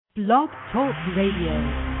Blog Talk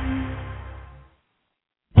Radio.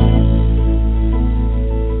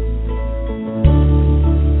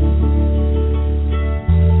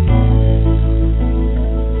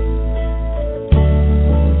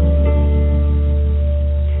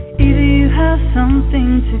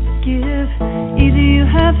 Something to give, either you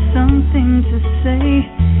have something to say,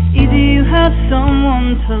 either you have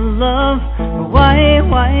someone to love, or why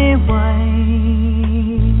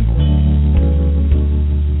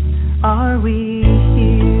are we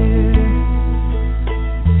here?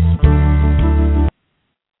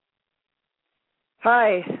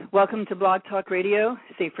 Hi, welcome to Blog Talk Radio,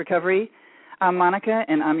 Safe Recovery. I'm Monica,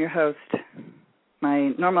 and I'm your host. My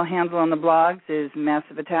normal handle on the blogs is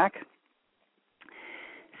Massive Attack.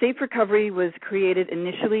 Safe Recovery was created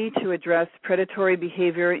initially to address predatory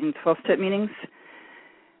behavior in 12-step meetings,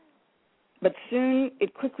 but soon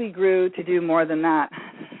it quickly grew to do more than that.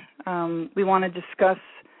 We want to discuss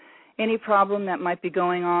any problem that might be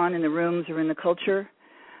going on in the rooms or in the culture.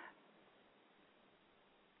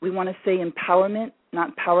 We want to say empowerment,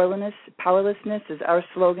 not powerlessness is our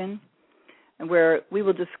slogan, where we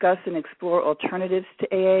will discuss and explore alternatives to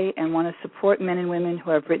AA and want to support men and women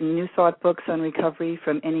who have written new thought books on recovery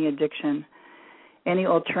from any addiction, any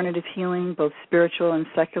alternative healing, both spiritual and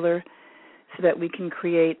secular, so that we can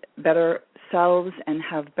create better selves and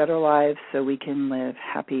have better lives so we can live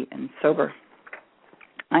happy and sober.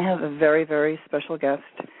 I have a very, very special guest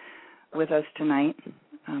with us tonight.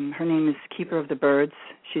 Her name is Keeper of the Birds.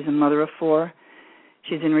 She's a mother of 4.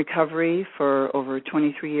 She's in recovery for over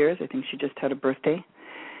 23 years. I think she just had a birthday.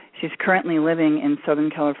 She's currently living in Southern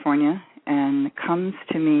California and comes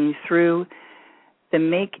to me through the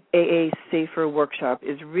Make AA Safer workshop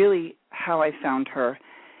is really how I found her,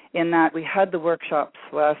 in that we had the workshops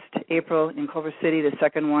last April in Culver City. The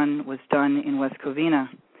second one was done in West Covina.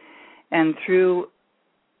 And through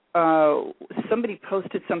somebody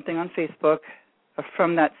posted something on Facebook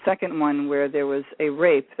from that second one where there was a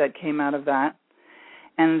rape that came out of that.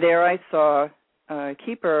 And there I saw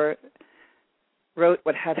Keeper wrote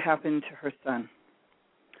what had happened to her son.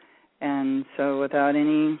 And so without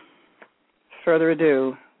any further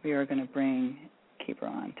ado, we are going to bring Keeper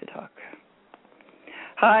on to talk.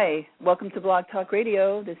 Hi, welcome to Blog Talk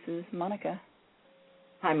Radio. This is Monica.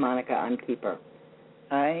 Hi, Monica. I'm Keeper.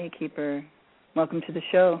 Hi, Keeper. Welcome to the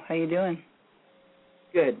show. How you doing?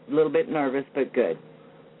 Good. A little bit nervous, but good.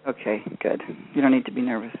 Okay, good. You don't need to be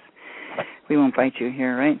nervous. We won't bite you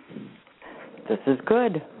here, right? This is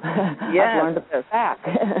good. Yeah. I've learned a fact.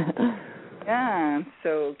 Yeah.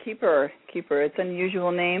 So Keeper, it's an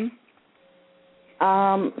unusual name.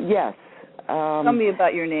 Yes. Tell me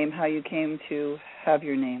about your name, how you came to have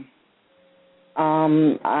your name.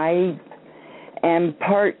 I am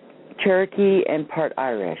part Cherokee and part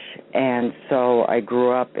Irish, and so I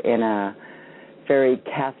grew up in a very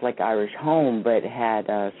Catholic Irish home, but had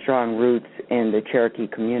strong roots in the Cherokee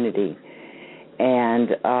community. And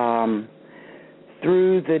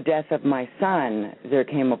through the death of my son, there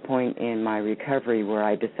came a point in my recovery where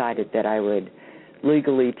I decided that I would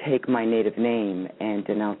legally take my native name and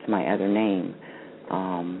denounce my other name.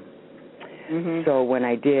 So when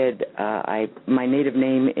I did, my native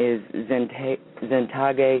name is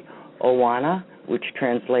Zentage Owana, which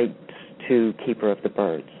translates to Keeper of the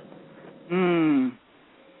Birds.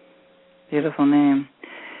 Beautiful name.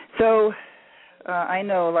 So I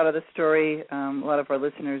know a lot of the story, a lot of our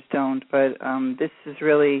listeners don't, but this is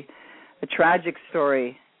really a tragic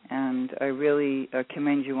story, and I really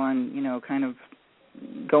commend you on, kind of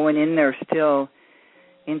going in there still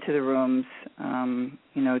into the rooms,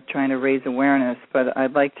 trying to raise awareness. But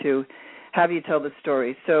I'd like to have you tell the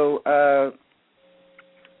story. So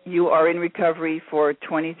you are in recovery for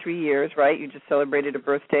 23 years, right? You just celebrated a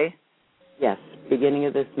birthday? Yes, beginning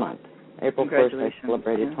of this month. April 1st, I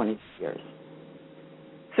celebrated 23 years.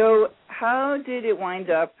 So how did it wind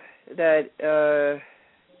up that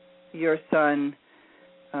your son,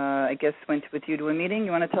 I guess, went with you to a meeting?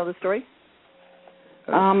 You want to tell the story?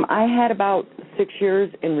 I had about 6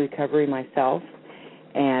 years in recovery myself,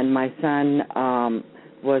 and my son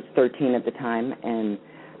was 13 at the time and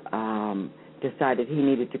decided he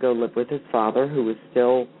needed to go live with his father, who was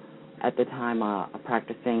still at the time a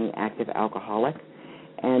practicing active alcoholic.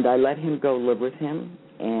 And I let him go live with him,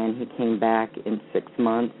 and he came back in 6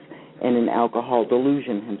 months in an alcohol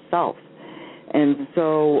delusion himself. And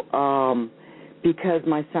so because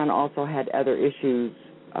my son also had other issues,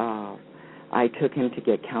 I took him to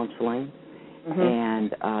get counseling.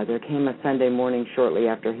 And there came a Sunday morning shortly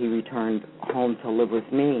after he returned home to live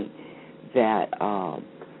with me that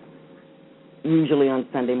usually on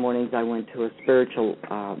Sunday mornings I went to a spiritual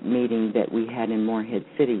meeting that we had in Morehead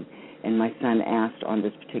City, and my son asked on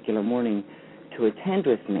this particular morning to attend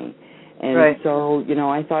with me. And so,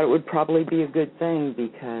 I thought it would probably be a good thing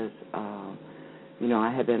because,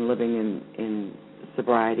 I had been living in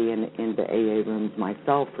sobriety and in the AA rooms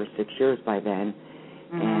myself for 6 years by then,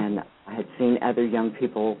 and I had seen other young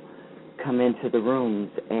people come into the rooms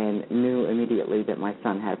and knew immediately that my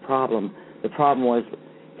son had a problem. The problem was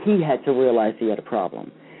he had to realize he had a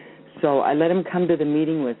problem. So I let him come to the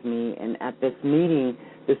meeting with me, and at this meeting,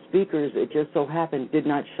 the speakers, it just so happened, did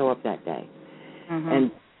not show up that day.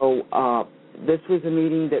 And so this was a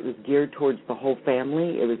meeting that was geared towards the whole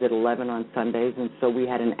family. It was at 11 on Sundays, and so we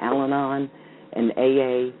had an Al-Anon, an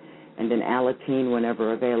AA, and an Alateen,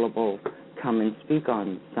 whenever available, come and speak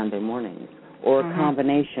on Sunday mornings, or a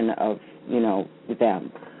combination of,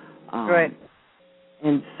 them.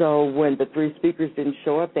 And so when the three speakers didn't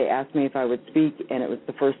show up, they asked me if I would speak, and it was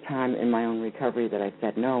the first time in my own recovery that I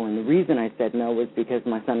said no. And the reason I said no was because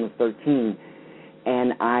my son was 13,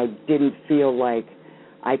 and I didn't feel like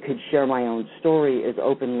I could share my own story as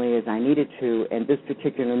openly as I needed to, and this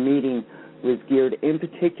particular meeting was geared in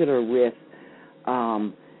particular with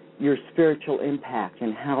your spiritual impact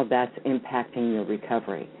and how that's impacting your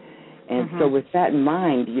recovery. And so with that in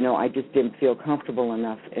mind, I just didn't feel comfortable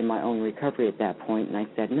enough in my own recovery at that point, and I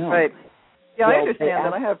said no. Right. Yeah, well, I understand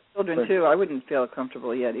that. I have children, too. I wouldn't feel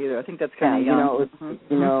comfortable yet either. I think that's kind of young.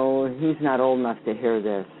 He's not old enough to hear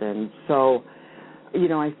this. And so,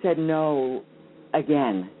 I said no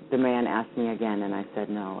again. The man asked me again, and I said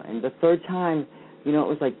no. And the third time, it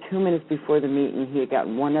was like 2 minutes before the meeting, he had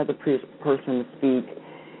gotten one other person to speak.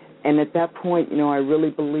 And at that point, I really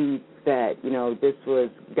believed that, this was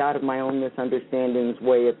God of my own misunderstandings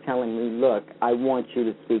way of telling me, look, I want you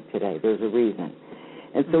to speak today. There's a reason.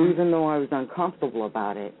 And so even though I was uncomfortable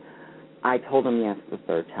about it, I told him yes the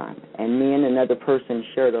third time. And me and another person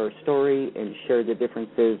shared our story and shared the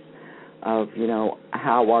differences of,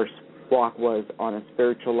 how our walk was on a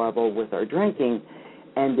spiritual level with our drinking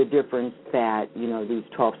and the difference that, these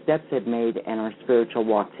 12 steps had made in our spiritual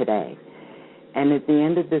walk today. And at the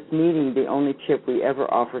end of this meeting, the only chip we ever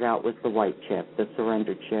offered out was the white chip, the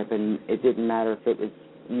surrender chip, and it didn't matter if it was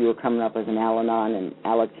you were coming up as an Al-Anon, an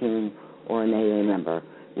Alateen, or an AA member.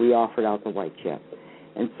 We offered out the white chip.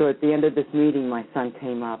 And so at the end of this meeting, my son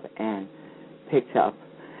came up and picked up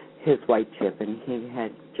his white chip, and he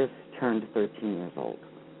had just turned 13 years old.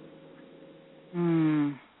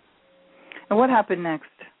 And what happened next?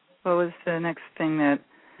 What was the next thing that...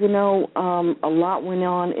 a lot went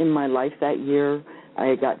on in my life that year.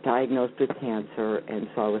 I got diagnosed with cancer, and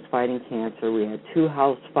so I was fighting cancer. We had 2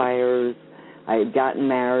 house fires. I had gotten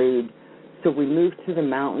married. So we moved to the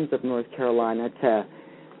mountains of North Carolina to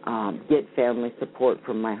get family support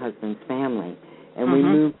from my husband's family. And we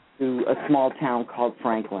moved to a small town called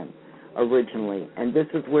Franklin originally. And this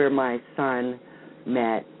is where my son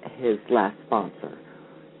met his last sponsor.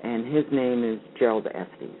 And his name is Gerald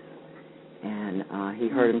Estes. And he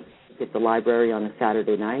heard him at the library on a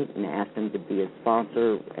Saturday night and asked him to be a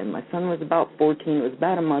sponsor. And my son was about 14. It was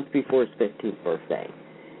about a month before his 15th birthday.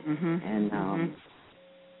 And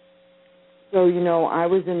so, I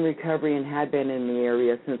was in recovery and had been in the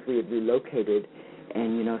area since we had relocated.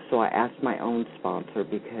 And, so I asked my own sponsor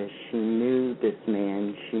because she knew this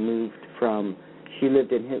man. She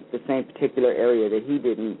lived in the same particular area that he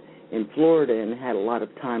didn't in Florida and had a lot of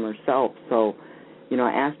time herself. So, I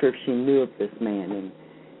asked her if she knew of this man, and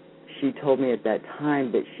she told me at that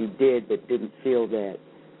time that she did, but didn't feel that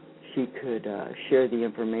she could share the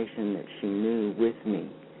information that she knew with me,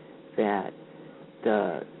 that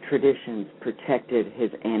the traditions protected his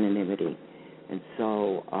anonymity. And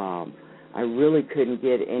so I really couldn't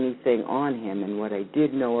get anything on him, and what I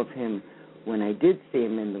did know of him when I did see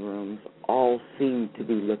him in the rooms all seemed to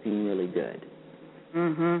be looking really good.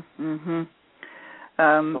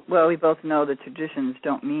 Well, we both know that traditions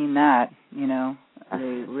don't mean that,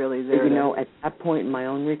 They really... at that point in my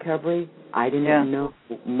own recovery, I didn't know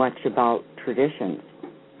much about traditions.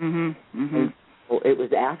 And so it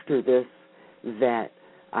was after this that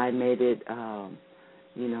I made it, a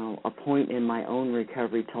point in my own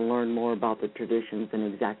recovery to learn more about the traditions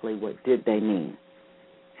and exactly what did they mean,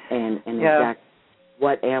 and exactly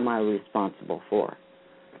what am I responsible for.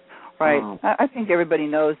 Right. I think everybody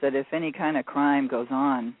knows that if any kind of crime goes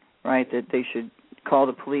on, right, that they should call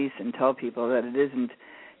the police and tell people that it isn't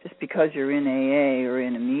just because you're in AA or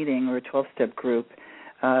in a meeting or a 12-step group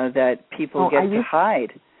that people get to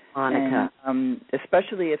hide. Monica. And,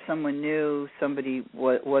 especially if someone knew somebody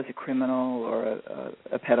was a criminal or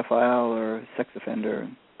a pedophile or a sex offender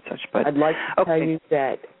and such. But I'd like to tell you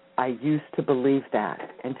that I used to believe that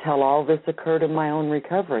until all this occurred in my own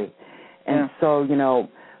recovery. And so,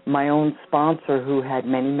 my own sponsor, who had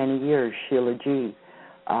many, many years, Sheila G.,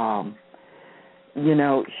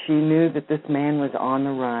 she knew that this man was on the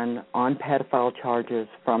run on pedophile charges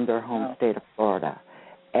from their home state of Florida,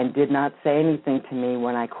 and did not say anything to me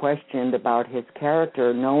when I questioned about his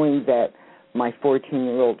character, knowing that my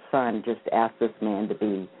 14-year-old son just asked this man to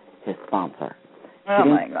be his sponsor. Oh,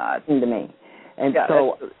 my God. To me. And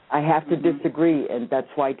so I have to disagree, and that's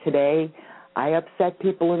why today I upset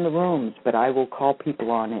people in the rooms, but I will call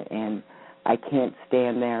people on it, and I can't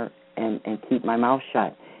stand there and keep my mouth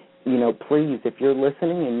shut. Please, if you're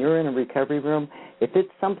listening and you're in a recovery room, if it's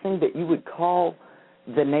something that you would call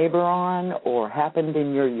the neighbor on, or happened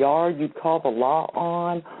in your yard, you'd call the law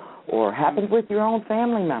on, or happened with your own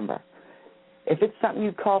family member. If it's something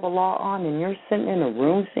you'd call the law on and you're sitting in a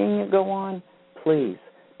room seeing it go on, please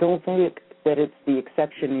don't think that it's the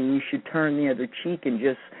exception and you should turn the other cheek and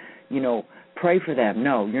just, pray for them.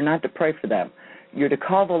 No, you're not to pray for them. You're to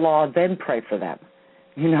call the law, then pray for them.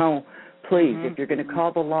 Please, if you're going to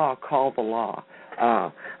call the law, call the law.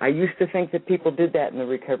 I used to think that people did that in the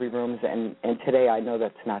recovery rooms, and today I know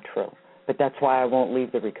that's not true. But that's why I won't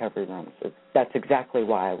leave the recovery rooms. That's exactly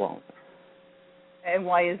why I won't. And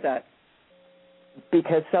why is that?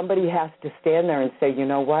 Because somebody has to stand there and say, you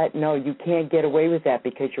know what, no, you can't get away with that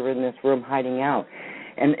because you're in this room hiding out.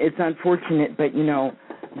 And it's unfortunate, but,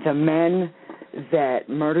 the men that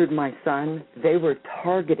murdered my son, they were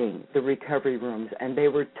targeting the recovery rooms, and they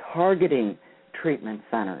were targeting treatment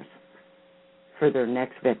centers for their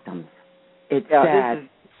next victims. It's sad.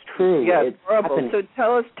 It's true. Yeah, it's horrible. happening. So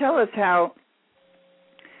tell us how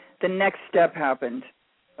the next step happened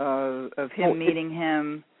of him meeting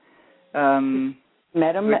him.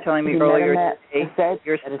 Met him. You were telling me earlier today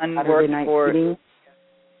your son worked for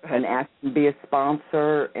and asked to be a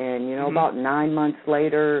sponsor, and about 9 months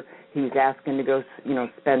later, he was asking to go,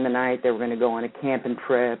 spend the night. They were going to go on a camping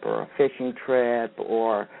trip or a fishing trip,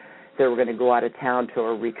 or they were going to go out of town to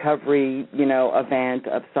a recovery, event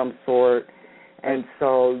of some sort. And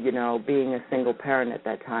so, being a single parent at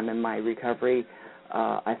that time in my recovery,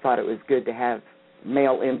 I thought it was good to have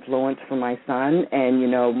male influence for my son,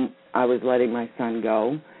 and, I was letting my son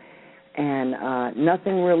go. And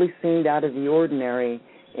nothing really seemed out of the ordinary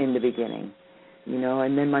in the beginning,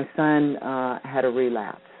 and then my son had a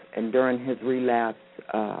relapse. And during his relapse,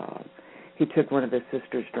 he took one of his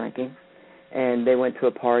sisters drinking, and they went to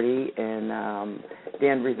a party, and the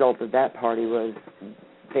end result of that party was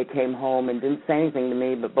they came home and didn't say anything to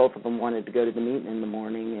me, but both of them wanted to go to the meeting in the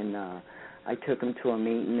morning, and I took them to a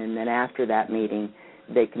meeting, and then after that meeting,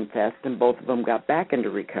 they confessed, and both of them got back into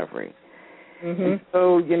recovery. And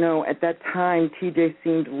so, at that time, TJ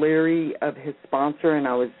seemed leery of his sponsor, and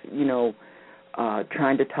I was,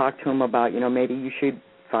 trying to talk to him about, maybe you should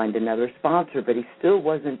find another sponsor, but he still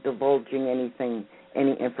wasn't divulging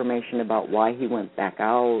any information about why he went back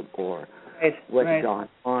out or what's gone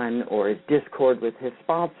on or his discord with his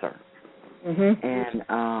sponsor. And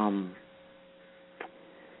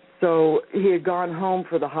so he had gone home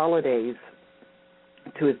for the holidays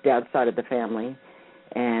to his dad's side of the family,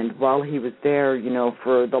 and while he was there,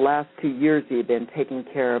 for the last 2 years he had been taking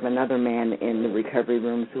care of another man in the recovery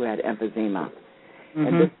rooms who had emphysema.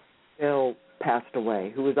 And this Bill passed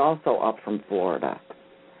away, who was also up from Florida.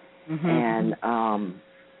 And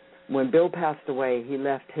when Bill passed away, he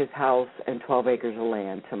left his house and 12 acres of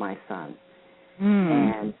land to my son.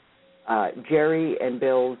 And Jerry and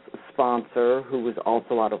Bill's sponsor, who was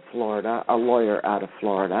also out of Florida, a lawyer out of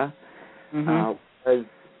Florida,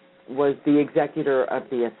 was the executor of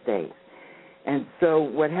the estate. And so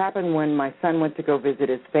what happened when my son went to go visit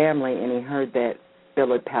his family and he heard that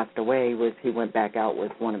Bill had passed away was he went back out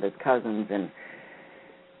with one of his cousins, and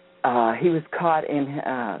he was caught in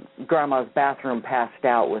Grandma's bathroom passed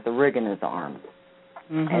out with a rig in his arm.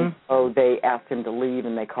 And so they asked him to leave,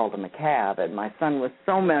 and they called him a cab. And my son was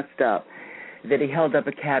so messed up that he held up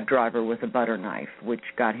a cab driver with a butter knife, which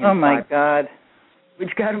got him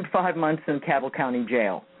which got him 5 months in Cabell County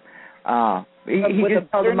Jail. He with just a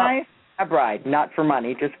butter knife? Cab ride, not for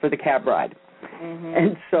money, just for the cab ride.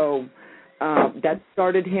 And so that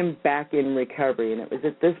started him back in recovery, and it was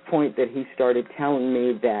at this point that he started telling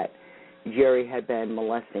me that Jerry had been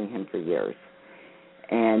molesting him for years.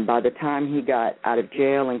 And by the time he got out of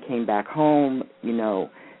jail and came back home,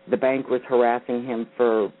 the bank was harassing him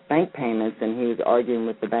for bank payments, and he was arguing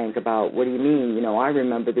with the bank about, what do you mean? I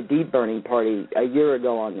remember the deed burning party a year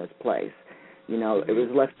ago on this place. It was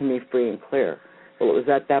left to me free and clear. Well, it was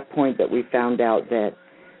at that point that we found out that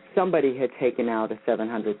somebody had taken out a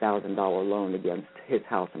 $700,000 loan against his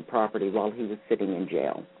house and property while he was sitting in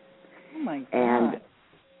jail. Oh, my God.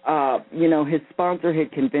 And, his sponsor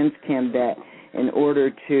had convinced him that in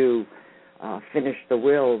order to finish the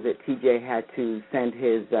will, that TJ had to send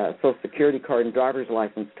his Social Security card and driver's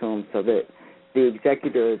license to him so that the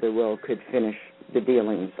executor of the will could finish the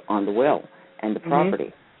dealings on the will and the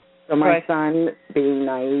property. So my son, being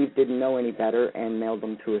naive, didn't know any better and mailed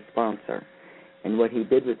them to his sponsor. And what he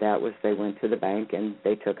did with that was they went to the bank and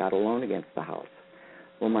they took out a loan against the house.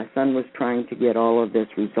 Well, my son was trying to get all of this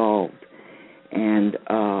resolved. And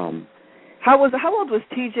how old was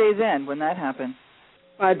TJ then when that happened?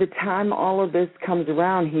 By the time all of this comes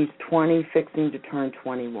around, he's 20, fixing to turn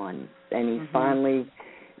 21. And he's finally,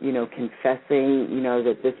 confessing,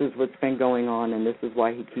 that this is what's been going on and this is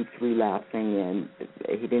why he keeps relapsing. And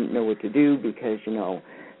he didn't know what to do because,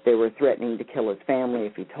 they were threatening to kill his family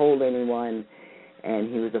if he told anyone.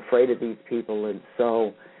 And he was afraid of these people. And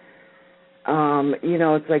so,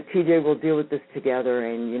 it's like, TJ, we'll deal with this together.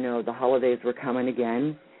 And, the holidays were coming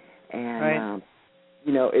again. And,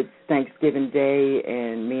 it's Thanksgiving Day,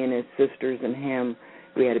 and me and his sisters and him,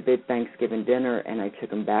 we had a big Thanksgiving dinner, and I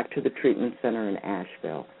took him back to the treatment center in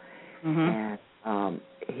Asheville. And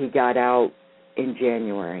he got out in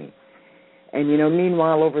January. And,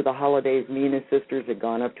 meanwhile, over the holidays, me and his sisters had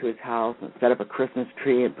gone up to his house and set up a Christmas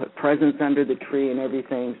tree and put presents under the tree and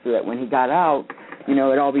everything so that when he got out,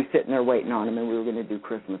 it'd all be sitting there waiting on him, and we were going to do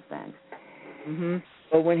Christmas then.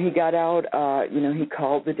 But when he got out, he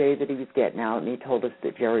called the day that he was getting out, and he told us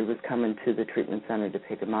that Jerry was coming to the treatment center to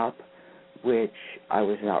pick him up, which I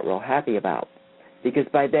was not real happy about, because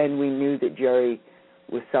by then we knew that Jerry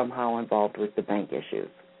was somehow involved with the bank issues.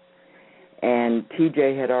 And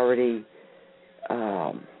TJ had already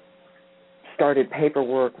started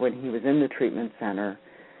paperwork when he was in the treatment center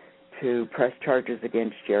to press charges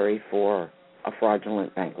against Jerry for a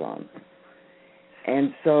fraudulent bank loan.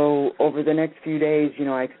 And so over the next few days,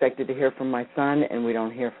 I expected to hear from my son, and we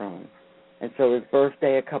don't hear from him. And so his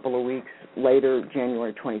birthday a couple of weeks later,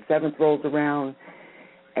 January 27th, rolls around,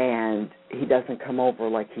 and he doesn't come over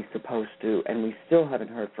like he's supposed to, and we still haven't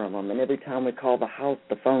heard from him. And every time we call the house,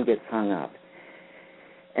 the phone gets hung up.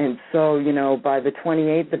 And so, by the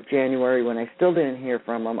 28th of January, when I still didn't hear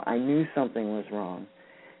from him, I knew something was wrong.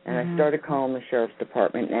 And I started calling the sheriff's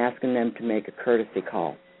department and asking them to make a courtesy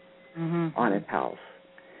call on his house.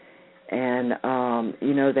 And,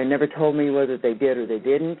 they never told me whether they did or they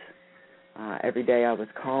didn't. Every day I was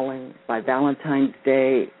calling. By Valentine's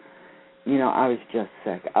Day, I was just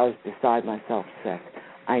sick. I was beside myself sick.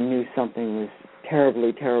 I knew something was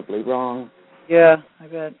terribly, terribly wrong. Yeah, I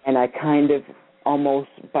bet. And I kind of almost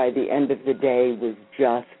by the end of the day was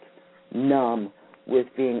just numb with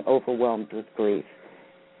being overwhelmed with grief.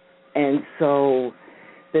 And so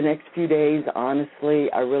the next few days, honestly,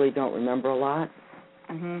 I really don't remember a lot.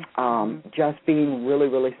 Just being really,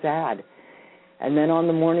 really sad. And then on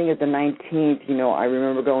the morning of the 19th, I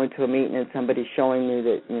remember going to a meeting and somebody showing me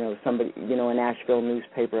that, somebody, an Asheville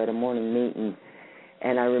newspaper at a morning meeting.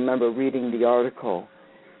 And I remember reading the article.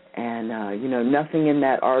 And, nothing in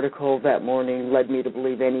that article that morning led me to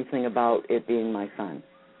believe anything about it being my son.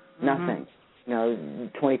 Nothing.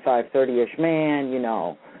 25, 30-ish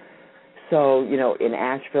man, So, in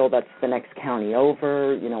Asheville, that's the next county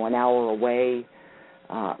over, an hour away.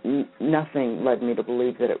 Nothing led me to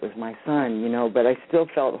believe that it was my son, but I still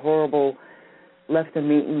felt horrible. Left the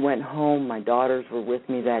meeting, went home. My daughters were with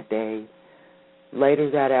me that day. Later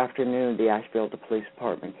that afternoon, the Asheville Police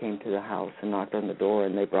Department came to the house and knocked on the door,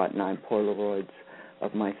 and they brought 9 Polaroids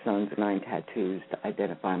of my son's 9 tattoos to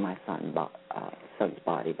identify my son's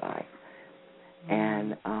body by.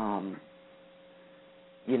 And,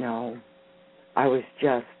 I was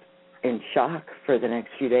just in shock for the next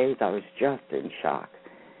few days. I was just in shock.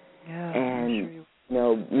 Yeah, and,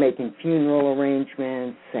 making funeral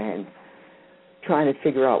arrangements and trying to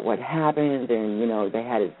figure out what happened. And, they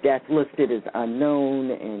had his death listed as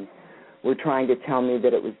unknown and were trying to tell me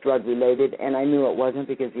that it was drug-related. And I knew it wasn't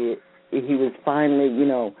because he was finally,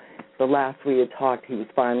 the last we had talked, he was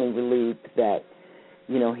finally relieved that,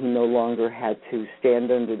 he no longer had to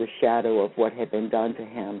stand under the shadow of what had been done to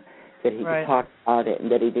him, that he could talk about it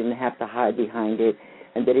and that he didn't have to hide behind it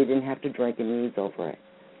and that he didn't have to drink and ease over it.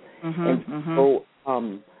 So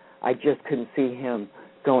I just couldn't see him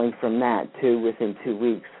going from that to within 2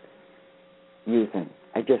 weeks using.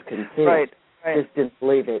 I just couldn't see it. Just didn't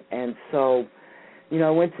believe it. And so, I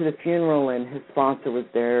went to the funeral and his sponsor was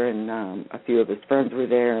there and a few of his friends were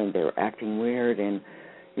there and they were acting weird. And,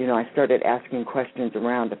 I started asking questions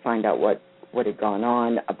around to find out what had gone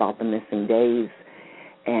on about the missing days.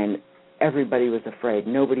 And everybody was afraid.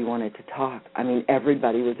 Nobody wanted to talk. I mean,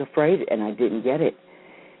 everybody was afraid, and I didn't get it.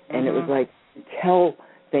 And it was like, tell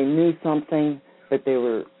they knew something, but they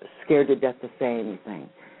were scared to death to say anything.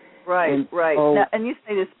 Right, and right. So, now, and you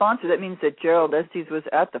say the sponsor, that means that Gerald Estes was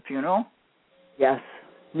at the funeral? Yes.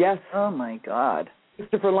 Oh, my God.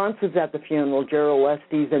 Christopher Luntz was at the funeral. Gerald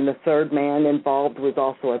Estes and the third man involved was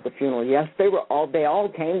also at the funeral. Yes, they all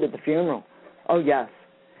came to the funeral. Oh, yes.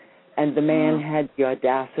 And the man had the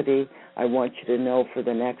audacity, I want you to know, for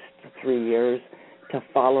the next 3 years, to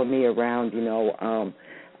follow me around,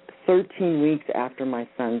 13 weeks after my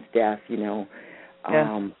son's death,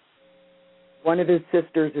 one of his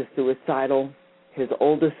sisters is suicidal. His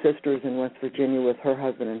oldest sister is in West Virginia with her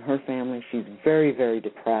husband and her family. She's very, very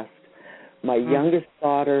depressed. My youngest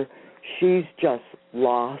daughter, she's just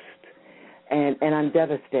lost, and I'm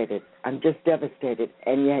devastated. I'm just devastated.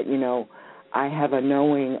 And yet, I have a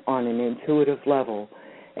knowing on an intuitive level.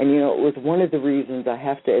 And, it was one of the reasons I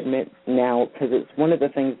have to admit now, because it's one of the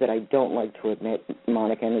things that I don't like to admit,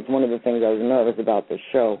 Monica, and it's one of the things I was nervous about this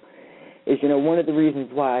show, is, one of the reasons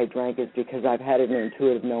why I drank is because I've had an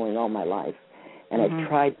intuitive knowing all my life, and I've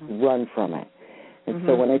tried to run from it. And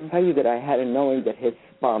so when I tell you that I had a knowing that his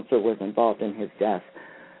sponsor was involved in his death,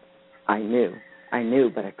 I knew,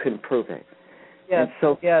 but I couldn't prove it. Yes. And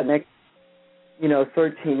so for the next,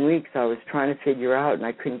 13 weeks I was trying to figure out, and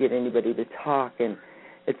I couldn't get anybody to talk. And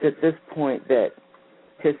it's at this point that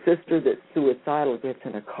his sister that's suicidal gets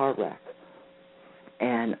in a car wreck,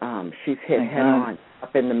 and she's hit head-on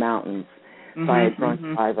up in the mountains by a drunk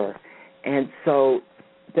driver. And so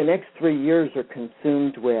the next 3 years are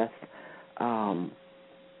consumed with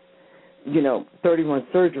 31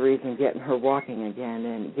 surgeries and getting her walking again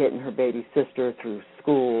and getting her baby sister through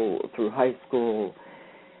school, through high school,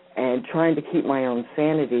 and trying to keep my own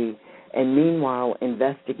sanity, and meanwhile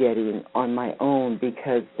investigating on my own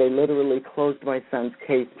because they literally closed my son's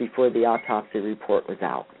case before the autopsy report was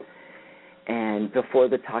out and before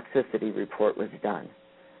the toxicity report was done.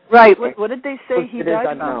 Right. What did they say he died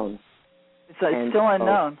from? Unknown. It's still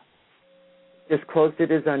unknown. Just closed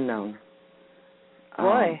it as unknown.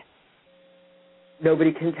 Why?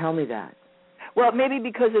 Nobody can tell me that. Well, maybe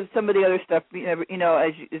because of some of the other stuff, as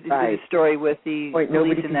you did the story with the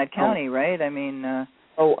police in that county, right? I mean...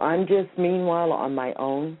 I'm just, meanwhile, on my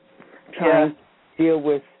own, trying to deal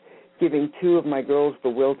with giving 2 of my girls the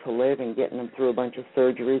will to live and getting them through a bunch of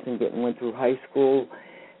surgeries and getting one through high school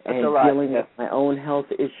and dealing with my own health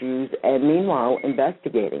issues and, meanwhile,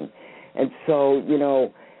 investigating. And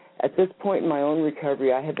so, at this point in my own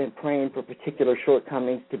recovery, I have been praying for particular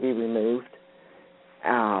shortcomings to be removed,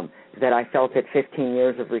 that I felt at 15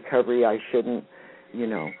 years of recovery I shouldn't,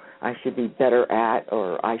 I should be better at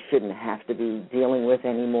or I shouldn't have to be dealing with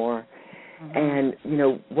anymore. And,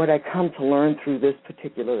 what I come to learn through this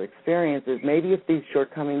particular experience is maybe if these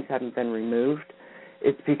shortcomings haven't been removed,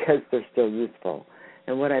 it's because they're still useful.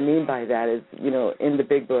 And what I mean by that is, in the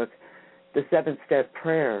big book, the 7-step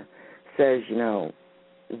prayer says,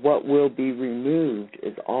 what will be removed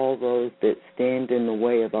is all those that stand in the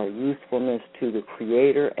way of our usefulness to the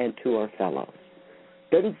Creator and to our fellows.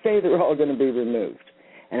 Doesn't say they're all going to be removed.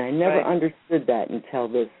 And I never understood that until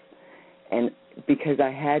this, and because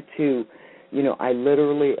I had to, I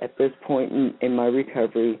literally at this point in my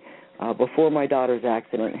recovery, before my daughter's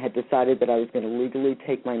accident, had decided that I was going to legally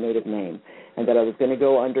take my native name and that I was going to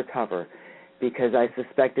go undercover because I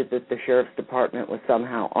suspected that the sheriff's department was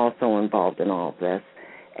somehow also involved in all of this,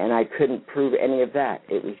 and I couldn't prove any of that.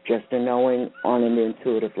 It was just a knowing on an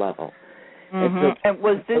intuitive level. And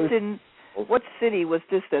was this in, what city was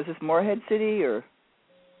this? Is this Morehead City or?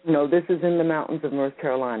 No, this is in the mountains of North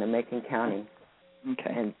Carolina, Macon County.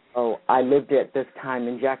 Okay. And so I lived at this time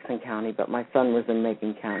in Jackson County, but my son was in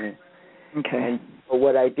Macon County. Okay. And so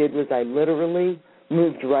what I did was I literally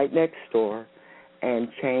moved right next door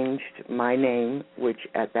and changed my name, which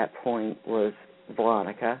at that point was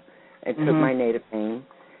Veronica, and took my native name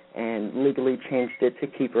and legally changed it to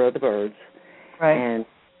Keeper of the Birds. Right. And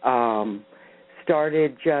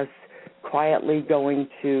started just quietly going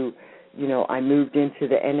to, I moved into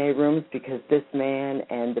the NA rooms because this man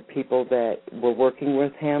and the people that were working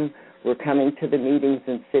with him were coming to the meetings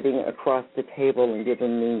and sitting across the table and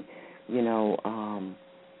giving me, I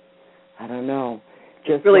don't know,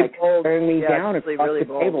 just really like bold. staring me down really, across really the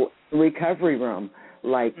bold. table, the recovery room,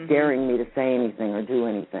 like daring me to say anything or do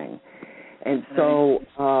anything. And so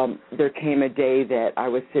there came a day that I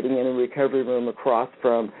was sitting in a recovery room across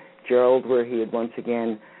from Gerald, where he had once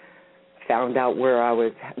again found out where I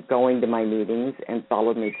was going to my meetings and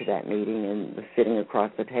followed me to that meeting and was sitting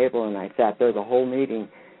across the table, and I sat there the whole meeting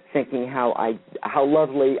thinking how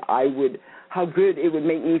good it would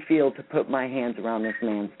make me feel to put my hands around this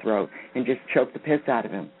man's throat and just choke the piss out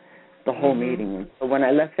of him the whole meeting. And so when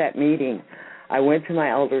I left that meeting, I went to my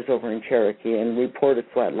elders over in Cherokee and reported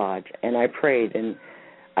Sweat Lodge, and I prayed, and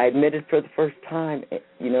I admitted for the first time,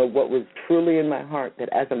 what was truly in my heart, that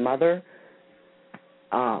as a mother,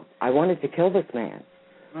 I wanted to kill this man.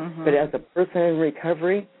 Mm-hmm. But as a person in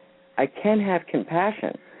recovery, I can have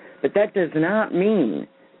compassion. But that does not mean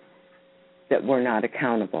that we're not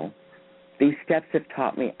accountable. These steps have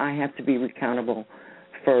taught me I have to be accountable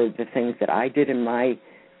for the things that I did in my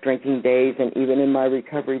drinking days and even in my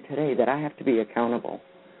recovery today, that I have to be accountable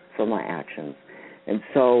for my actions. And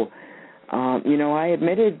so, I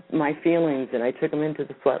admitted my feelings, and I took them into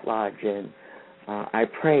the Sweat Lodge, and I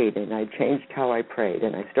prayed, and I changed how I prayed,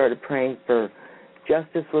 and I started praying for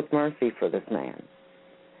justice with mercy for this man.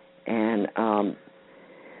 And,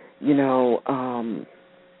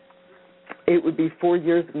 it would be 4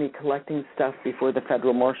 years of me collecting stuff before the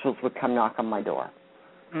federal marshals would come knock on my door.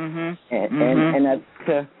 Mm-hmm. And that's,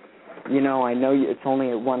 I know it's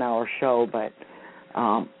only a 1 hour show, but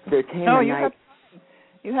there came a night.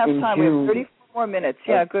 You have time. We have 34 more minutes.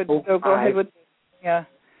 Yeah, good. So go ahead with, yeah.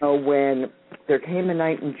 So when there came a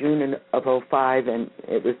night in June of 2005, and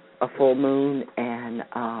it was a full moon, and,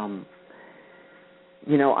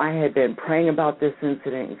 I had been praying about this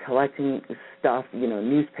incident and collecting stuff,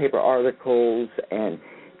 newspaper articles and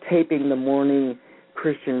taping the morning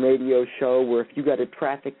Christian radio show where if you got a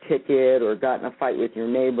traffic ticket or got in a fight with your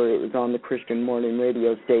neighbor, it was on the Christian morning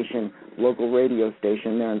radio station, local radio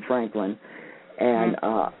station there in Franklin, and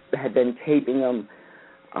had been taping them,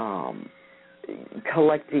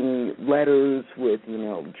 collecting letters with,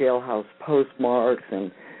 jailhouse postmarks,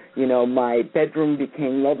 and, my bedroom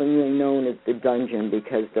became lovingly known as the dungeon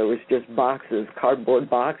because there was just boxes, cardboard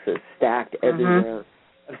boxes stacked everywhere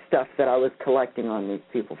of stuff that I was collecting on these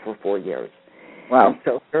people for 4 years. Wow. And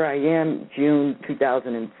so here I am, June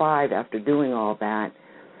 2005, after doing all that,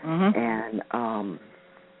 and, a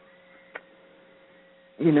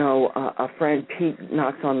friend, Pete,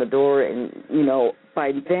 knocks on the door, and,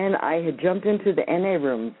 by then I had jumped into the NA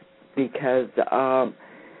rooms because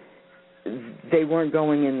they weren't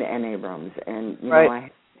going in the NA rooms, and, I had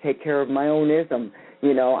to take care of my own ism.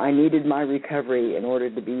 I needed my recovery in order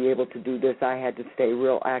to be able to do this. I had to stay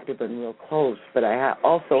real active and real close, but I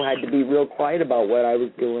also had to be real quiet about what I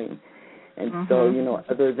was doing. And so,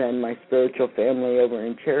 other than my spiritual family over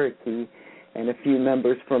in Cherokee and a few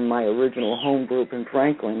members from my original home group in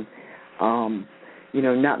Franklin,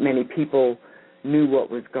 not many people knew what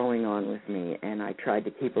was going on with me, and I tried to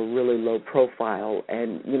keep a really low profile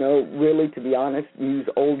and, really, to be honest, use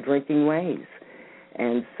old drinking ways.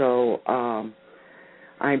 And so I'm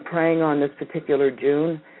praying on this particular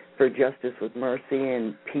June for justice with mercy,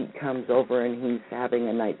 and Pete comes over, and he's having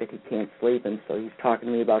a night that he can't sleep, and so he's talking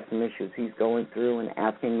to me about some issues he's going through and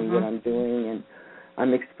asking me what I'm doing, and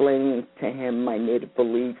I'm explaining to him my native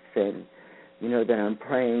beliefs and, that I'm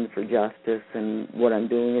praying for justice, and what I'm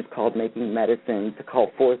doing is called making medicine to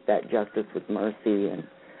call forth that justice with mercy. And,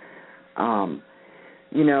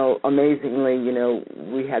 amazingly,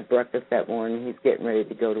 we had breakfast that morning. He's getting ready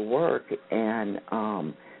to go to work and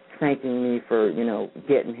thanking me for,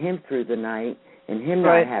 getting him through the night and him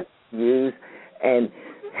not having to use. And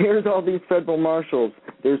here's all these federal marshals.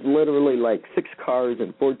 There's literally like 6 cars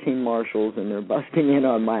and 14 marshals, and they're busting in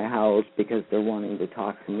on my house because they're wanting to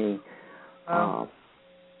talk to me.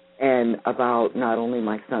 And about not only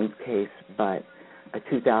my son's case, but a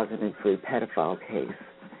 2003 pedophile case.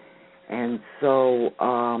 And so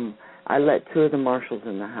I let 2 of the marshals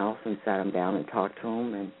in the house and sat them down and talked to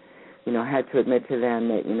them, and, I had to admit to them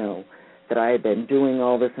that, that I had been doing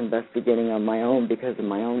all this investigating on my own because of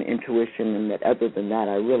my own intuition, and that other than that,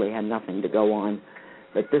 I really had nothing to go on.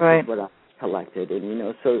 But this is what I collected.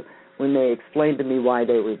 And, so when they explained to me why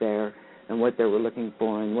they were there and what they were looking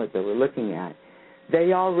for and what they were looking at,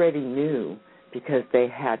 they already knew because they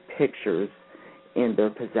had pictures in their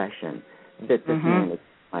possession that this man was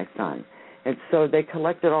my son. And so they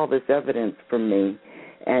collected all this evidence from me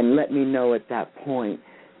and let me know at that point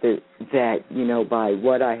that by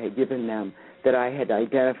what I had given them, that I had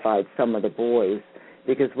identified some of the boys,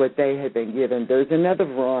 because what they had been given, there's another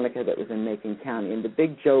Veronica that was in Macon County, and the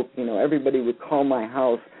big joke, everybody would call my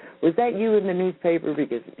house, was that you in the newspaper?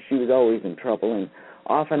 Because she was always in trouble, and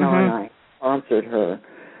off and on I sponsored her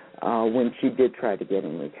when she did try to get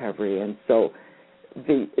in recovery. And so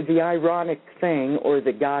the ironic thing, or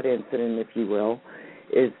the God incident, if you will,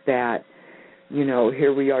 is that,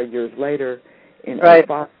 here we are years later in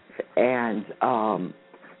 2005, and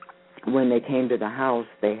when they came to the house,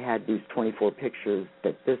 they had these 24 pictures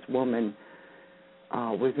that this woman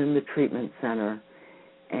was in the treatment center,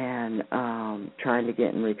 and trying to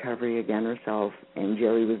get in recovery again herself. And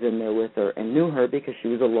Jerry was in there with her and knew her because she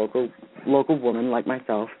was a local woman like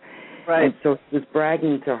myself. Right. And so he was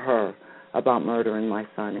bragging to her about murdering my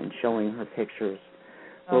son and showing her pictures.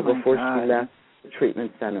 Well, before she left the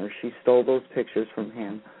treatment center, she stole those pictures from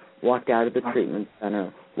him, walked out of the treatment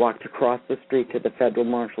center, walked across the street to the federal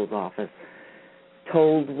marshal's office,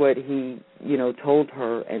 told what he, told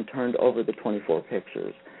her, and turned over the 24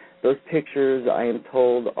 pictures. Those pictures, I am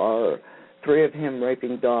told, are 3 of him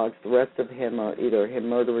raping dogs. The rest of him are either him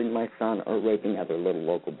murdering my son or raping other little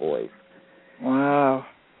local boys. Wow.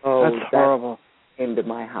 So that's horrible. Came to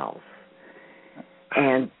my house.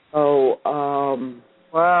 And so,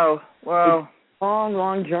 wow. It's a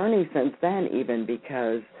long journey since then, even,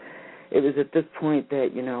 because it was at this point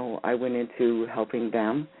that, I went into helping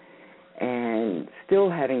them and still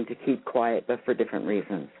having to keep quiet, but for different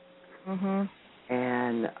reasons. Mhm.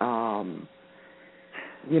 And,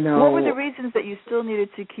 what were the reasons that you still needed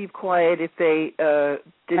to keep quiet? If they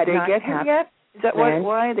did they get him yet? Is that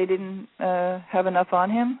why they didn't have enough on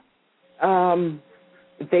him?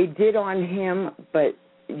 They did on him, but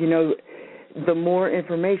the more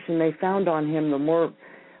information they found on him, the more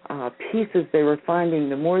pieces they were finding,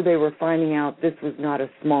 the more they were finding out this was not a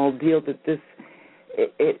small deal. That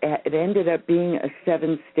it ended up being a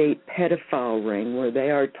 7-state pedophile ring where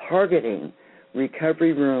they are targeting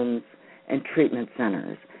recovery rooms and treatment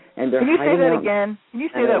centers. And they're Can you say that again? Can you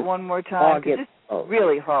say that one more time? Because it's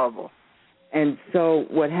really horrible. And so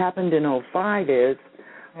what happened in 2005 is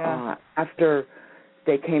after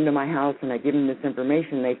they came to my house and I gave them this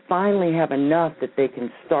information, they finally have enough that they can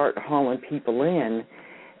start hauling people in,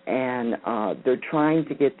 and they're trying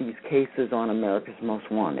to get these cases on America's Most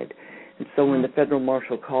Wanted. And so when the federal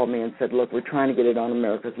marshal called me and said, look, we're trying to get it on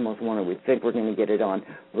America's Most Wanted, we think we're going to get it on,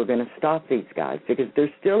 we're going to stop these guys, because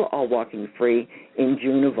they're still all walking free in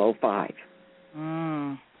June of 2005.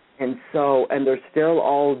 And so, and they're still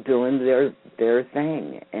all doing their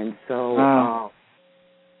thing. And so,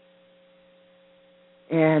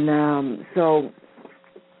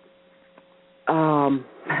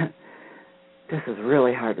 this is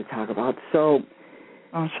really hard to talk about. So,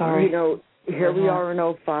 I'm sorry. Here we are in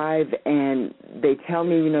 2005, and they tell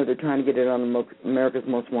me, they're trying to get it on America's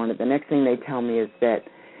Most Wanted. The next thing they tell me is that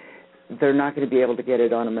they're not going to be able to get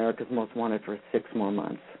it on America's Most Wanted for 6 more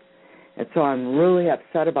months. And so I'm really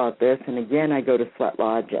upset about this. And again, I go to Sweat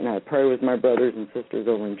Lodge, and I pray with my brothers and sisters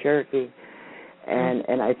over in Cherokee.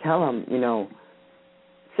 And I tell them,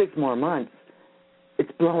 6 more months.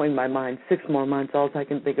 It's blowing my mind. 6 more months. All I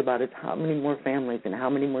can think about is how many more families and how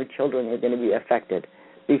many more children are going to be affected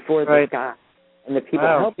before this guy and the people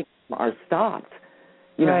helping them are stopped.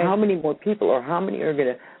 How many more people, or how many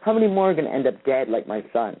more are going to end up dead like my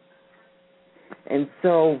son? And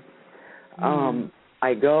so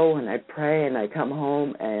I go and I pray and I come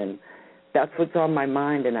home, and that's what's on my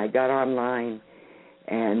mind. And I got online,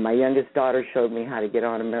 and my youngest daughter showed me how to get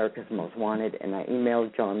on America's Most Wanted, and I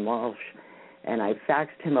emailed John Walsh, and I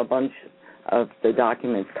faxed him a bunch of the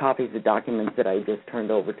documents, copies of documents that I just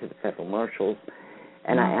turned over to the federal marshals,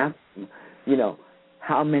 and I asked him,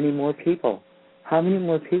 how many more people, how many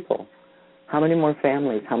more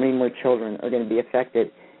families, how many more children are going to be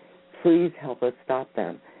affected? Please help us stop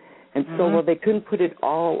them. And so, they couldn't put it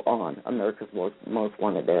all on America's Most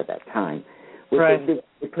Wanted there at that time.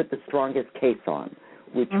 They put the strongest case on,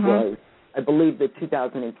 which was, I believe, the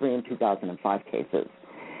 2003 and 2005 cases.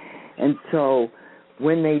 And so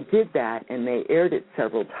when they did that, and they aired it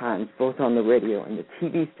several times, both on the radio and the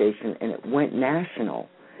TV station, and it went national,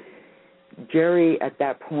 Jerry at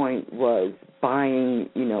that point was buying,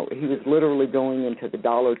 he was literally going into the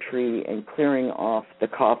Dollar Tree and clearing off the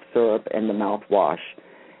cough syrup and the mouthwash,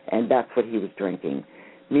 and that's what he was drinking.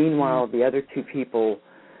 Meanwhile, the other 2 people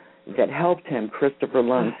that helped him, Christopher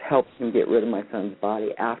Luntz, helped him get rid of my son's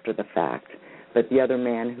body after the fact. But the other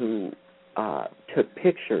man who took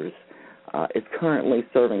pictures is currently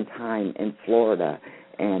serving time in Florida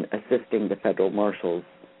and assisting the federal marshals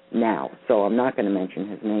now. So I'm not going to mention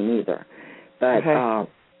his name either. But,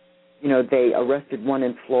 they arrested one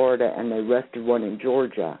in Florida and they arrested one in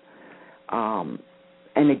Georgia.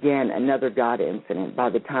 And again, another God incident. By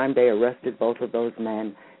the time they arrested both of those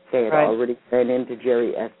men, they had already ran into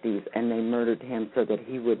Jerry Estes, and they murdered him so that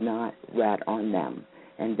he would not rat on them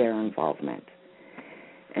and their involvement.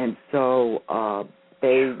 And so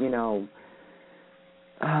the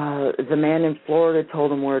man in Florida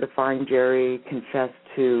told him where to find Jerry, confessed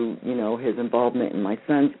to, his involvement in my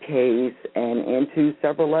son's case and into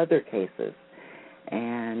several other cases.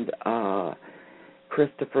 And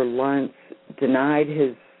Christopher Luntz denied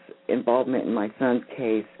his involvement in my son's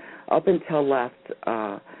case, up until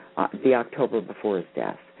the October before his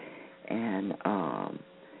death. And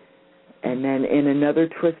then in another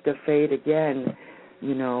twist of fate again,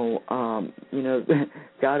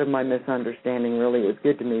 God of my misunderstanding really is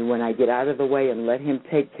good to me when I get out of the way and let him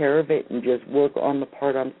take care of it and just work on the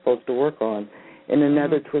part I'm supposed to work on. In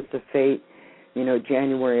another twist of fate,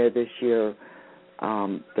 January of this year,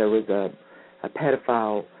 there was a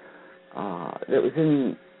pedophile that was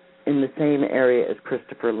in the same area as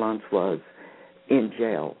Christopher Luntz was in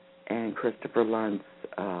jail, and Christopher Luntz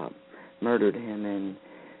murdered him,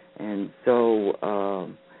 and so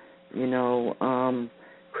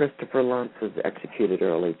Christopher Luntz was executed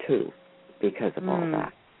early too because of all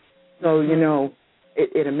that. So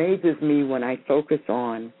it amazes me when I focus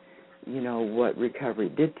on what recovery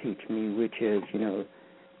did teach me, which is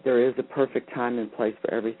there is a perfect time and place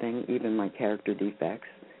for everything, even my character defects.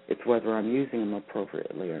 It's whether I'm using them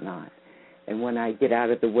appropriately or not. And when I get out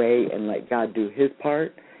of the way and let God do his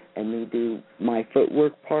part and me do my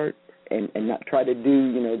footwork part and not try to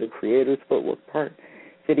do, the Creator's footwork part,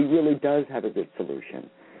 that he really does have a good solution.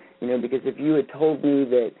 Because if you had told me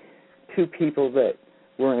that two people that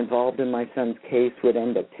were involved in my son's case would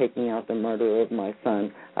end up taking out the murderer of my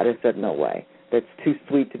son, I'd have said, no way. That's too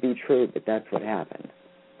sweet to be true, but that's what happened.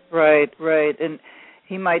 Right. And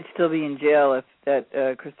he might still be in jail if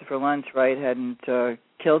that Christopher Luntz, hadn't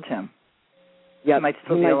killed him. Yeah, he might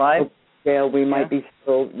still be alive. Jail. We might be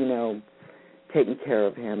still, taking care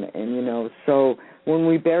of him. And, so when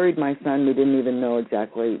we buried my son, we didn't even know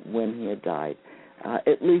exactly when he had died.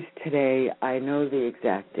 At least today, I know the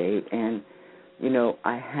exact date, and,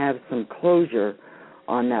 I have some closure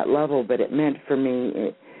on that level, but it meant for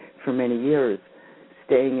me, for many years,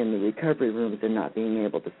 staying in the recovery rooms and not being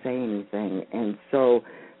able to say anything. And so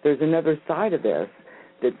there's another side of this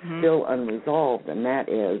that's still unresolved, and that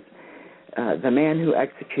is the man who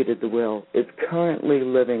executed the will is currently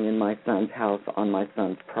living in my son's house on my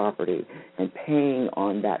son's property and paying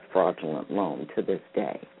on that fraudulent loan to this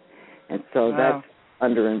day. And so that's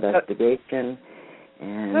under investigation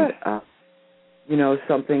and,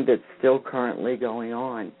 something that's still currently going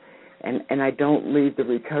on. And I don't leave the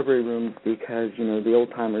recovery rooms because, the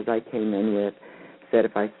old-timers I came in with said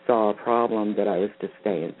if I saw a problem that I was to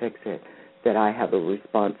stay and fix it, that I have a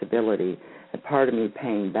responsibility. And part of me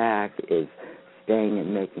paying back is staying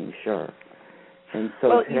and making sure. And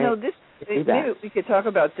so maybe we could talk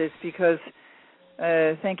about this because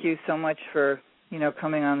thank you so much for,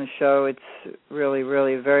 coming on the show. It's really,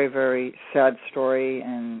 really a very, very sad story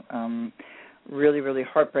and really, really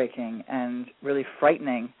heartbreaking and really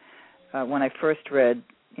frightening. When I first read,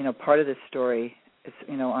 part of this story, is,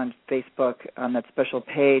 on Facebook, on that special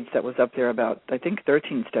page that was up there about, I think,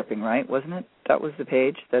 13-stepping, right? Wasn't it? That was the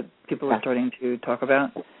page that people were starting to talk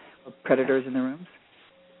about, predators in the rooms?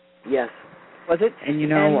 Yes. Was it?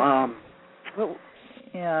 And,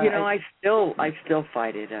 I still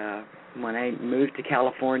fight it. When I moved to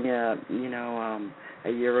California, a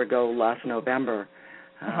year ago last November,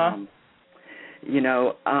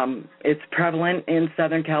 it's prevalent in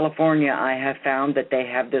Southern California. I have found that they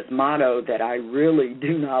have this motto that I really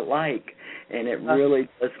do not like, and it really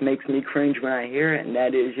just makes me cringe when I hear it, and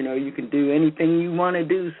that is, you can do anything you want to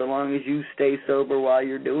do so long as you stay sober while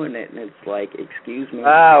you're doing it. And it's like, excuse me.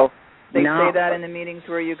 Wow. They say that in the meetings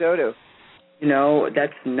where you go to.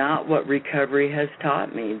 That's not what recovery has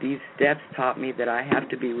taught me. These steps taught me that I have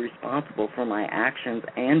to be responsible for my actions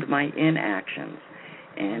and my inactions.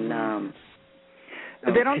 And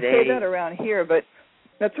they don't say that around here, but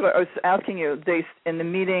that's what I was asking you. In the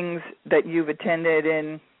meetings that you've attended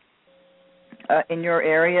in your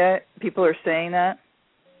area, people are saying that?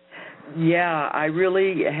 Yeah, I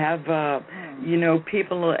really have,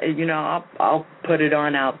 people, I'll put it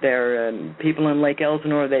on out there. People in Lake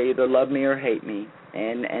Elsinore, they either love me or hate me,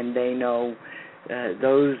 and they know,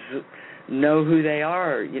 those know who they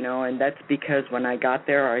are, and that's because when I got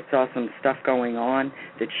there, I saw some stuff going on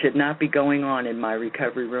that should not be going on in my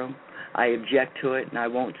recovery room. I object to it, and I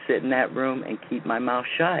won't sit in that room and keep my mouth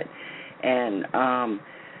shut. And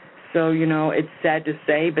so, it's sad to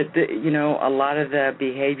say, but, a lot of the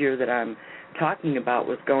behavior that I'm talking about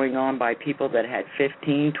was going on by people that had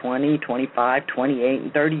 15, 20, 25, 28,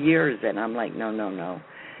 and 30 years, and I'm like, no.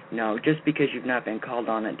 No, just because you've not been called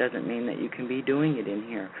on it doesn't mean that you can be doing it in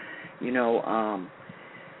here.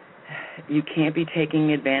 You can't be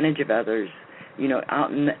taking advantage of others.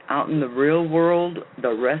 Out in the real world,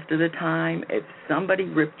 the rest of the time, if somebody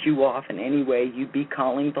ripped you off in any way, you'd be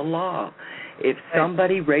calling the law. If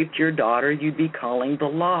somebody raped your daughter, you'd be calling the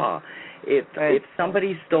law. If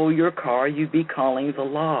somebody stole your car, you'd be calling the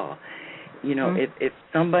law. You know, if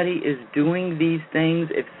somebody is doing these things,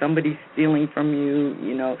 if somebody's stealing from you,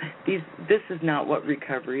 you know, this is not what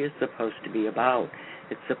recovery is supposed to be about.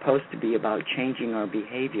 It's supposed to be about changing our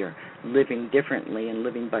behavior, living differently, and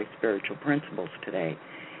living by spiritual principles today.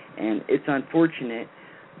 And it's unfortunate,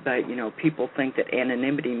 but, you know, people think that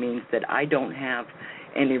anonymity means that I don't have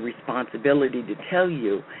any responsibility to tell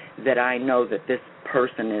you that I know that this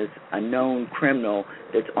person is a known criminal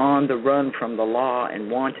that's on the run from the law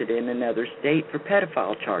and wanted in another state for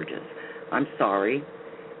pedophile charges. I'm sorry.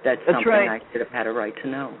 That's something right. I should have had a right to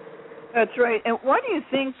know. That's right. And why do you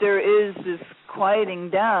think there is this quieting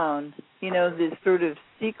down, you know, this sort of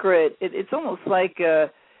secret? It's almost like,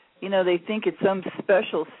 you know, they think it's some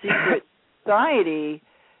special secret society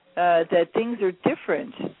that things are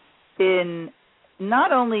different in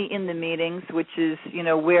not only in the meetings, which is, you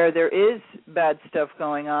know, where there is bad stuff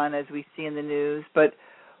going on, as we see in the news, but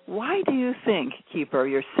why do you think, Keeper,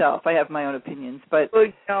 yourself? I have my own opinions, but... Well,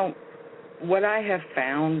 you know, what I have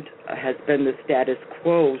found has been the status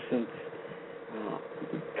quo since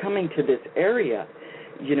coming to this area.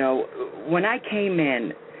 You know, when I came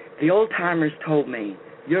in, the old-timers told me,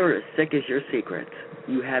 you're as sick as your secrets.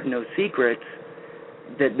 You have no secrets.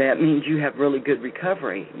 That means you have really good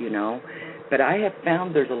recovery, you know. But I have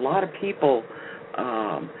found there's a lot of people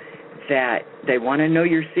that they want to know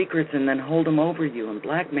your secrets and then hold them over you and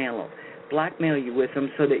blackmail you with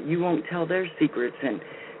them so that you won't tell their secrets. And,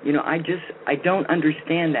 you know, I don't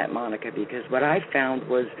understand that, Monica, because what I found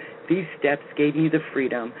was these steps gave me the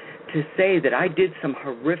freedom to say that I did some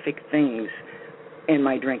horrific things in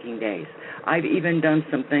my drinking days. I've even done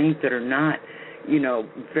some things that are not, you know,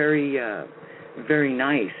 very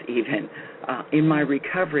nice even in my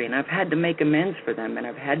recovery, and I've had to make amends for them, and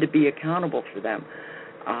I've had to be accountable for them.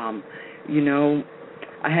 You know,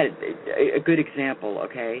 I had a good example,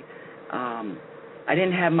 okay? I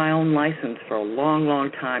didn't have my own license for a long,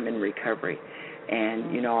 long time in recovery,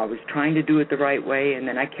 and, you know, I was trying to do it the right way, and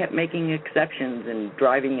then I kept making exceptions and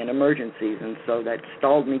driving in emergencies, and so that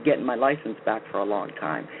stalled me getting my license back for a long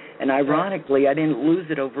time. And ironically, I didn't lose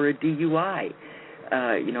it over a DUI.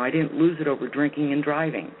 You know, I didn't lose it over drinking and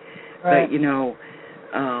driving. Right. But, you know,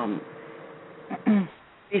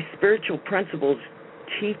 these spiritual principles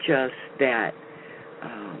teach us that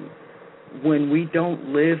when we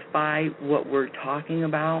don't live by what we're talking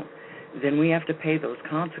about, then we have to pay those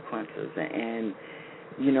consequences. And,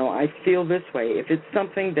 you know, I feel this way. If it's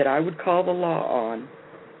something that I would call the law on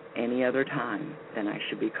any other time, then I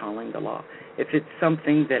should be calling the law. If it's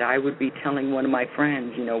something that I would be telling one of my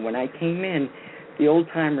friends, you know, when I came in, the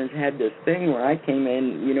old-timers had this thing where I came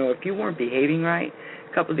in, you know, if you weren't behaving right,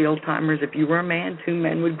 a couple of the old-timers, if you were a man, two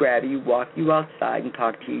men would grab you, walk you outside and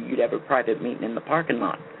talk to you. You'd have a private meeting in the parking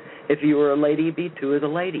lot. If you were a lady, it'd be two of the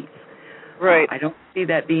ladies. Right. I don't see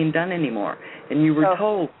that being done anymore. And you were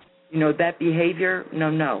told, you know, that behavior,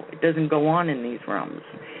 no, it doesn't go on in these rooms.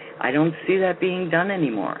 I don't see that being done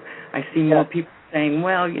anymore. I see more people saying,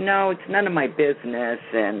 well, you know, it's none of my business,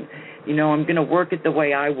 and, you know, I'm going to work it the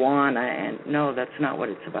way I want, and no, that's not what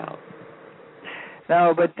it's about.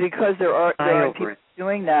 No, but because there are people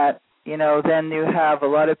doing that, you know, then you have a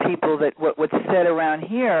lot of people that what's said around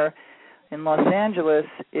here in Los Angeles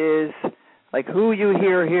is like who you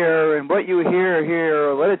hear here and what you hear here,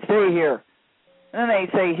 or let it stay here. And then they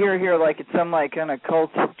say here like it's some like kind of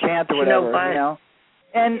cult chant or whatever, you know.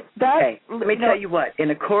 And that, okay, let me tell you what,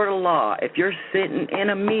 in a court of law, if you're sitting in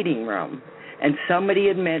a meeting room and somebody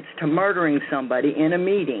admits to murdering somebody in a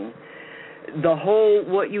meeting, the whole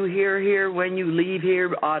what you hear here when you leave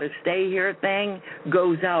here ought to stay here thing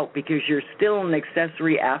goes out because you're still an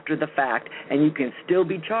accessory after the fact and you can still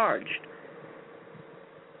be charged.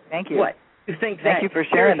 Thank you. What? You think Thank you for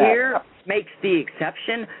sharing here makes the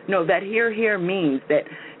exception? No, that here means that,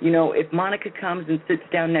 you know, if Monica comes and sits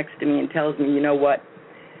down next to me and tells me, you know what,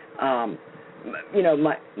 you know,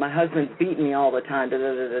 my husband's beating me all the time, you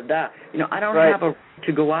know, I don't have a right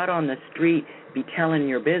to go out on the street, be telling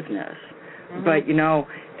your business. Mm-hmm. But, you know,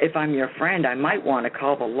 if I'm your friend, I might want to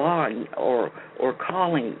call the law or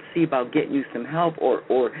call and see about getting you some help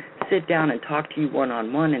or sit down and talk to you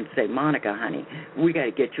one-on-one and say, Monica, honey, we got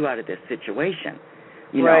to get you out of this situation.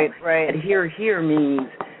 You know, right. And here means,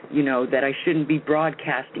 you know, that I shouldn't be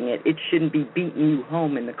broadcasting it. It shouldn't be beating you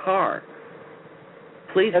home in the car.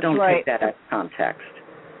 Please don't take that out of context.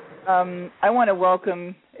 I want to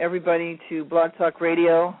welcome everybody to Blog Talk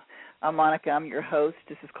Radio. I'm Monica. I'm your host.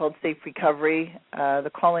 This is called Safe Recovery.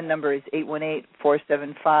 The call-in number is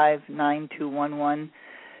 818-475-9211.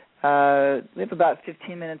 We have about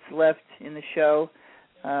 15 minutes left in the show.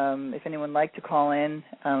 If anyone would like to call in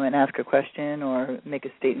and ask a question or make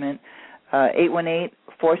a statement,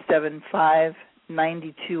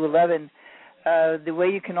 818-475-9211. The way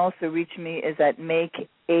you can also reach me is at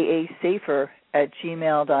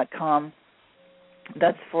makeaasafer@gmail.com.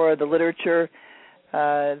 That's for the literature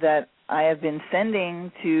that I have been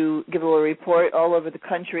sending to give a little report all over the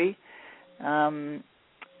country.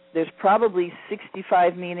 There's probably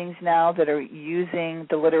 65 meetings now that are using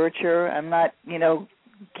the literature. I'm not,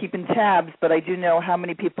 keeping tabs, but I do know how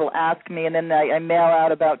many people ask me, and then I mail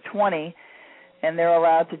out about 20, and they're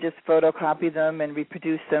allowed to just photocopy them and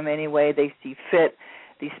reproduce them any way they see fit.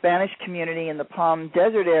 The Spanish community in the Palm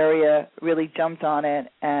Desert area really jumped on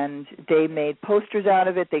it, and they made posters out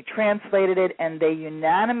of it. They translated it, and they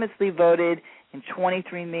unanimously voted in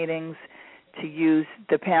 23 meetings to use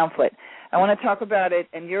the pamphlet. I want to talk about it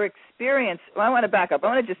and your experience. Well, I want to back up. I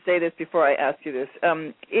want to just say this before I ask you this.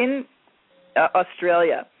 In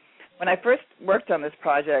Australia, when I first worked on this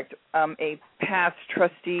project, a past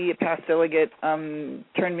trustee, a past delegate,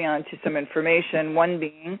 turned me on to some information, one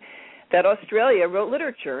being that Australia wrote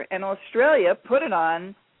literature, and Australia put it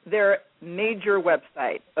on their major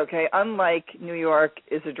website, okay, unlike New York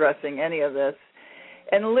is addressing any of this.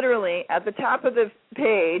 And literally at the top of the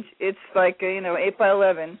page, it's like, 8 by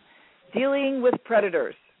 11, dealing with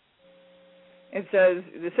predators. It says,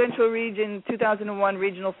 the Central Region 2001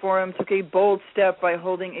 Regional Forum took a bold step by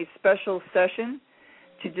holding a special session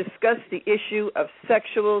to discuss the issue of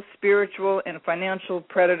sexual, spiritual, and financial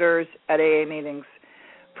predators at AA meetings.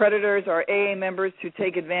 Predators are AA members who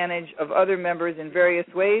take advantage of other members in various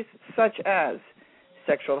ways, such as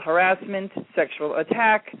sexual harassment, sexual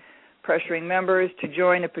attack, pressuring members to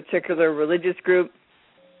join a particular religious group,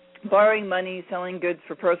 borrowing money, selling goods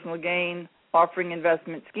for personal gain, offering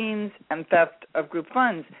investment schemes, and theft of group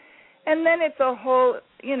funds. And then it's a whole,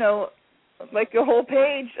 like a whole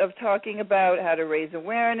page of talking about how to raise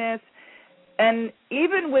awareness. And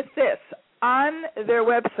even with this, on their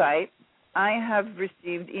website, I have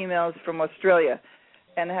received emails from Australia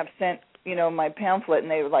and have sent, my pamphlet,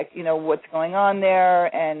 and they were like, what's going on there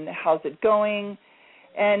and how's it going?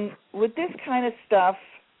 And with this kind of stuff,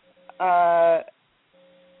 I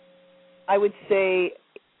would say,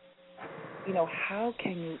 how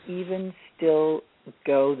can you even still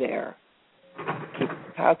go there?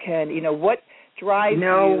 How can, what drives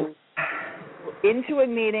you into a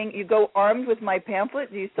meeting? You go armed with my pamphlet.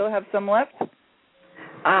 Do you still have some left?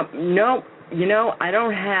 No, I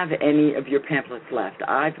don't have any of your pamphlets left.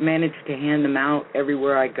 I've managed to hand them out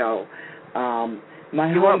everywhere I go.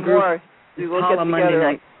 My you want more? We will get together.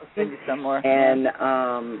 I'll send you some more. And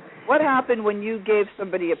what happened when you gave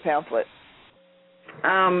somebody a pamphlet?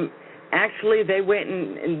 Actually, they went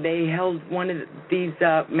and they held one of these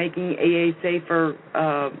Making AA Safer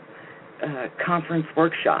conference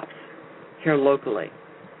workshops here locally.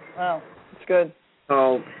 Wow, that's good.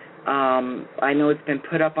 So I know it's been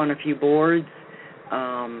put up on a few boards.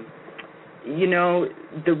 The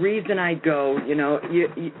reason I go,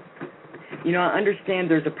 I understand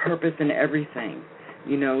there's a purpose in everything.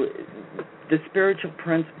 The spiritual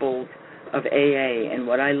principles of AA and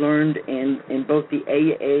what I learned in both the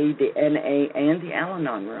AA, the NA, and the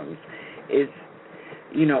Al-Anon rooms is,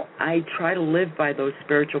 I try to live by those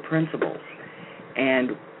spiritual principles.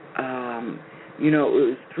 And, it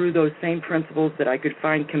was through those same principles that I could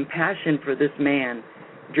find compassion for this man,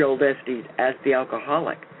 Gerald Estes, as the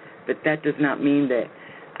alcoholic. But that does not mean that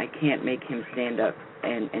I can't make him stand up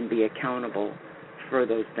and be accountable for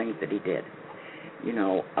those things that he did.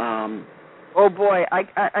 Oh boy, I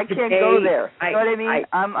can't go there. You know what I mean?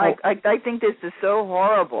 I think this is so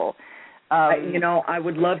horrible. I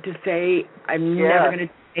would love to say I'm never going to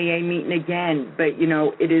do an AA meeting again, but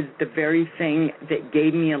it is the very thing that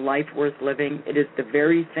gave me a life worth living. It is the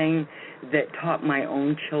very thing that taught my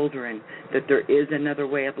own children that there is another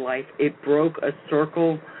way of life. It broke a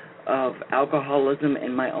circle of alcoholism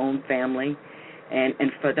in my own family, and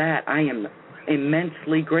for that I am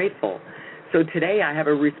immensely grateful. So today I have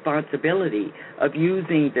a responsibility of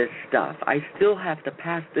using this stuff. I still have to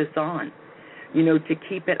pass this on. To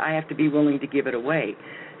keep it, I have to be willing to give it away.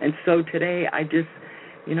 And so today I just,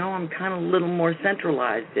 I'm kind of a little more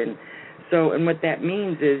centralized. And what that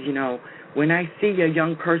means is, when I see a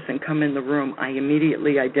young person come in the room, I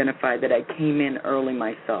immediately identify that I came in early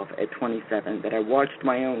myself at 27, that I watched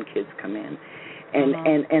my own kids come in.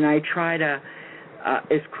 And I try to,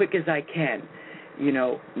 as quick as I can,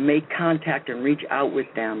 make contact and reach out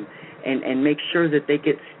with them and make sure that they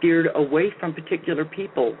get steered away from particular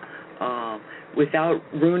people without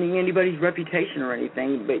ruining anybody's reputation or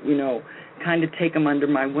anything, but, kind of take them under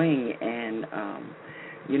my wing and,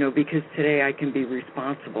 because today I can be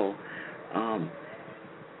responsible.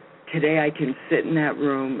 Today I can sit in that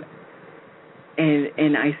room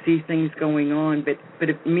and I see things going on, but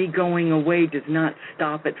if me going away does not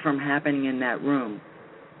stop it from happening in that room.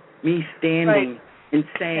 Me standing and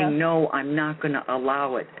saying, no, I'm not going to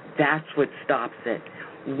allow it, that's what stops it.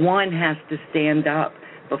 One has to stand up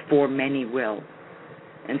before many will.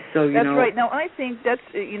 And so, that's right. Now, I think that's,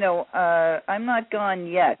 I'm not gone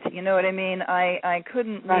yet. You know what I mean? I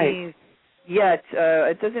couldn't leave yet.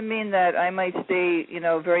 It doesn't mean that I might stay,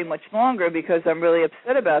 very much longer because I'm really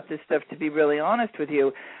upset about this stuff, to be really honest with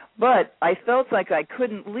you. But I felt like I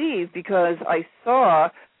couldn't leave because I saw,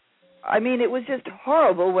 it was just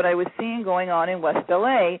horrible what I was seeing going on in West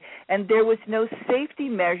L.A., and there was no safety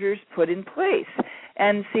measures put in place.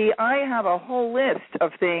 And see, I have a whole list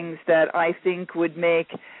of things that I think would make,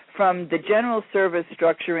 from the general service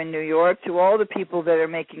structure in New York to all the people that are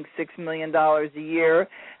making $6 million a year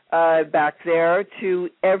back there, to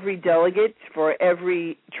every delegate, for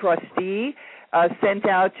every trustee, sent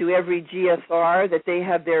out to every GSR that they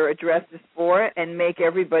have their addresses for, and make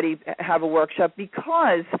everybody have a workshop,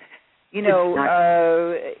 because, it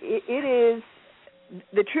is,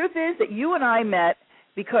 the truth is that you and I met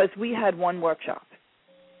because we had one workshop.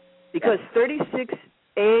 Because 36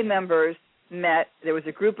 AA members met. There was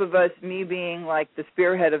a group of us, me being like the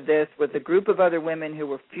spearhead of this, with a group of other women who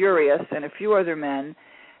were furious, and a few other men,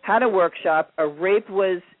 had a workshop. A rape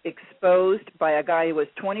was exposed by a guy who has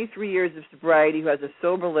 23 years of sobriety, who has a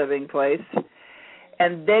sober living place.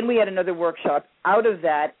 And then we had another workshop out of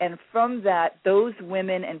that, and from that, those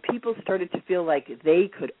women and people started to feel like they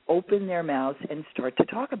could open their mouths and start to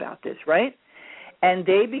talk about this, right? And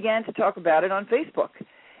they began to talk about it on Facebook.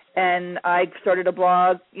 And I started a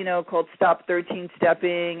blog, called Stop 13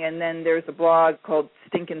 Stepping, and then there's a blog called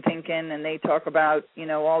Stinkin' Thinkin', and they talk about,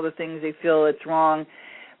 all the things they feel it's wrong.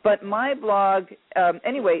 But my blog,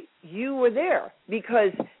 anyway, you were there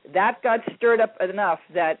because that got stirred up enough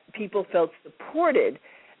that people felt supported,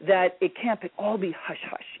 that it can't all be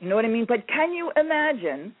hush-hush. You know what I mean? But can you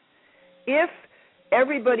imagine if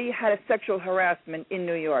everybody had a sexual harassment in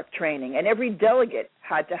New York training, and every delegate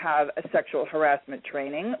had to have a sexual harassment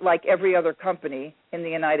training, like every other company in the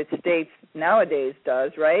United States nowadays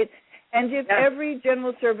does, right? And if every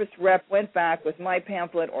general service rep went back with my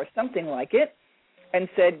pamphlet or something like it and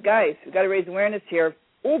said, guys, we've got to raise awareness here.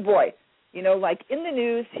 Oh, boy. Like in the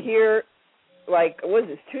news here, like, what was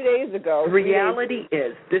this, 2 days ago? The reality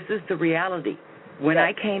is, this is the reality. When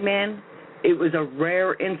I came in, it was a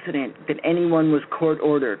rare incident that anyone was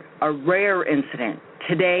court-ordered, a rare incident.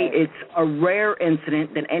 Today, it's a rare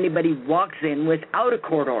incident that anybody walks in without a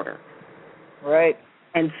court order. Right.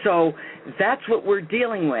 And so that's what we're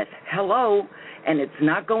dealing with. Hello, and it's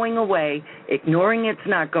not going away. Ignoring it's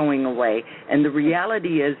not going away. And the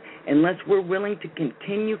reality is, unless we're willing to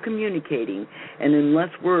continue communicating, and unless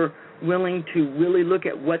we're willing to really look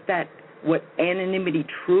at what anonymity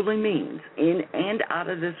truly means in and out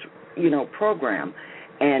of this program,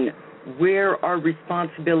 and where our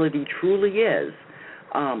responsibility truly is,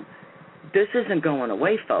 this isn't going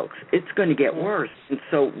away, folks. It's going to get worse. And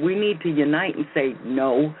so we need to unite and say,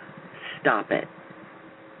 no, stop it.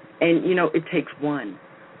 And, it takes one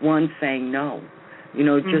saying no.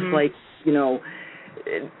 Just like,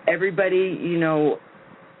 everybody,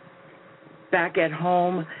 back at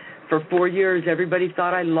home for 4 years, everybody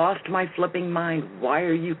thought I lost my flipping mind. Why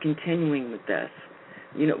are you continuing with this?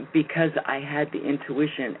 Because I had the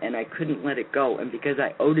intuition and I couldn't let it go, and because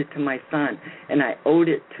I owed it to my son and I owed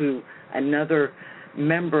it to another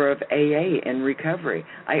member of AA in recovery.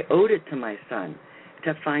 I owed it to my son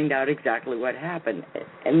to find out exactly what happened.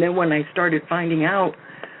 And then when I started finding out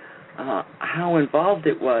how involved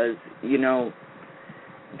it was,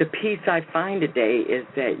 the peace I find today is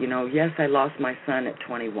that, yes, I lost my son at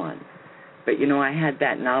 21, but, I had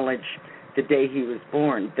that knowledge the day he was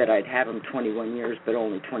born, that I'd have him 21 years, but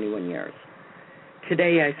only 21 years.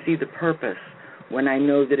 Today I see the purpose when I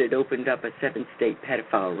know that it opened up a 7-state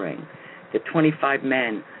pedophile ring, that 25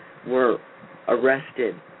 men were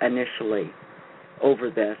arrested initially over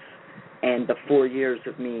this, and the 4 years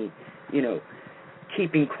of me,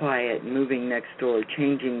 keeping quiet, moving next door,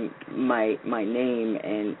 changing my name,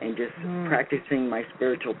 and just practicing my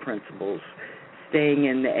spiritual principles, staying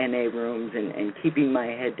in the NA rooms and keeping my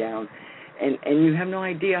head down. And you have no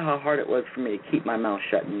idea how hard it was for me to keep my mouth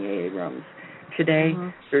shut in the AA rooms. Today,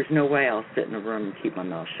 there's no way I'll sit in a room and keep my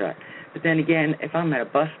mouth shut. But then again, if I'm at a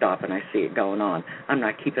bus stop and I see it going on, I'm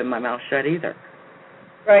not keeping my mouth shut either.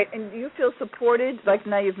 Right, and do you feel supported? Like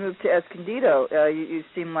now you've moved to Escondido. You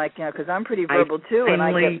seem like, because I'm pretty verbal too. And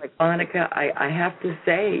I get like, Monica, I have to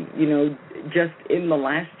say, just in the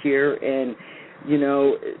last year, and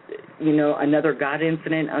another God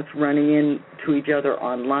incident, us running into each other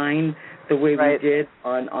online, the way right. we did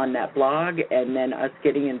on that blog, and then us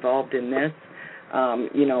getting involved in this.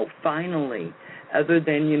 Finally, other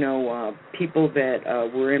than, people that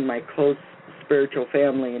were in my close spiritual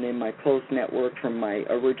family and in my close network from my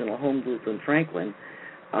original home group in Franklin,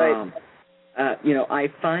 right. I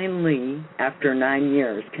finally, after 9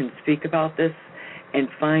 years, can speak about this and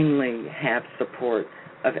finally have support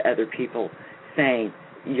of other people saying,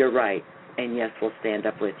 you're right, and yes, we'll stand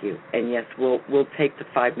up with you, and yes, we'll take the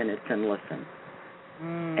 5 minutes and listen.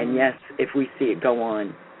 And yes, if we see it go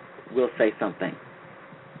on, we'll say something.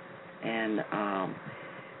 And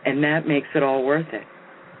that makes it all worth it.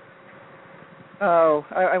 Oh,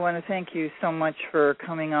 I want to thank you so much for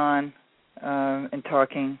coming on and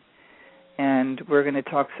talking. And we're going to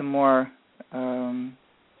talk some more.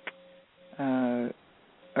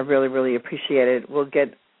 I really, really appreciate it.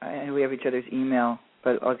 I know we have each other's email,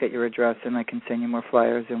 but I'll get your address and I can send you more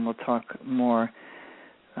flyers and we'll talk more.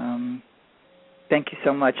 Thank you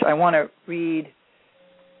so much. I want to read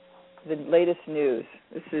the latest news.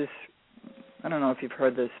 This is, I don't know if you've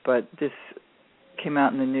heard this, but this came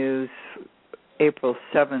out in the news April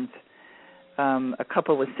 7th. A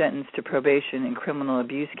couple was sentenced to probation in criminal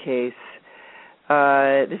abuse case.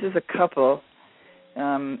 This is a couple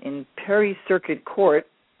in Perry Circuit Court.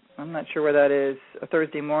 I'm not sure where that is, a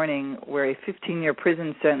Thursday morning, where a 15-year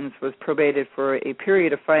prison sentence was probated for a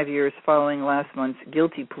period of 5 years following last month's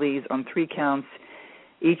guilty pleas on 3 counts,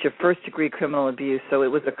 each of first-degree criminal abuse. So it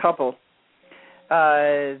was a couple.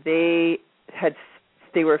 They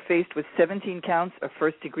were faced with 17 counts of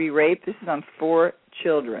first-degree rape. This is on 4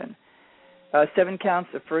 children. 7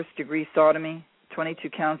 counts of first-degree sodomy, 22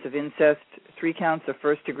 counts of incest, 3 counts of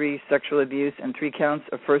first-degree sexual abuse, and 3 counts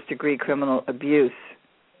of first-degree criminal abuse.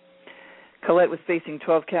 Colette was facing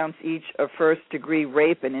 12 counts each of first-degree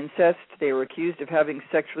rape and incest. They were accused of having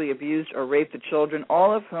sexually abused or raped the children,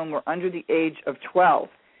 all of whom were under the age of 12,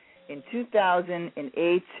 in 2008 and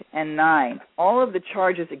 2009. All of the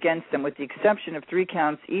charges against them, with the exception of 3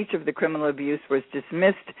 counts each of the criminal abuse, was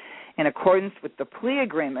dismissed in accordance with the plea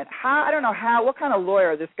agreement. I don't know what kind of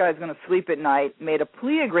lawyer this guy's going to sleep at night made a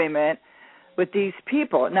plea agreement with these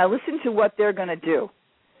people. Now listen to what they're going to do.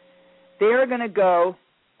 They are going to go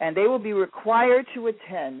and they will be required to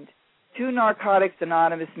attend 2 Narcotics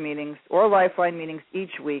Anonymous meetings or Lifeline meetings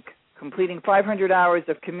each week, completing 500 hours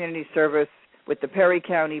of community service with the Perry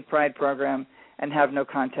County Pride Program, and have no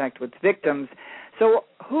contact with victims. So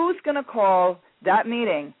who's going to call that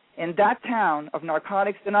meeting in that town of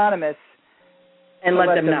Narcotics Anonymous and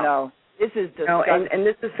let them know? This is disgusting. And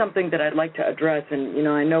this is something that I'd like to address, and,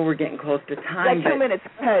 I know we're getting close to time. 2 minutes.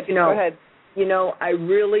 Go ahead. Go ahead. I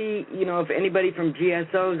really, if anybody from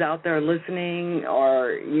GSO's out there listening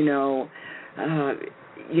or,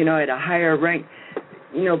 at a higher rank,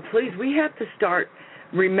 please, we have to start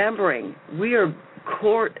remembering they are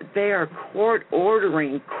court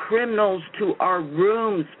ordering criminals to our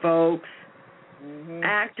rooms, folks. Mm-hmm.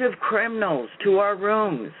 Active criminals to our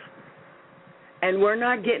rooms. And we're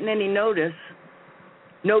not getting any notice.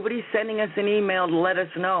 Nobody's sending us an email to let us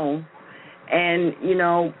know. And,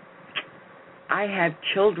 I have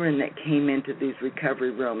children that came into these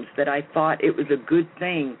recovery rooms that I thought it was a good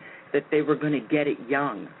thing that they were going to get it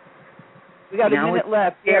young. We got a minute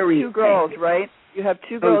left. You have 2 girls, right? You have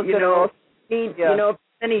 2 girls. If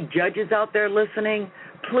any judges out there listening,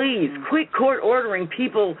 please quit court ordering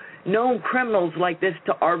people, known criminals like this,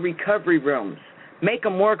 to our recovery rooms. Make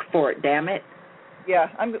them work for it, damn it. Yeah,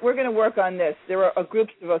 we're going to work on this. There are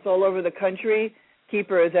groups of us all over the country,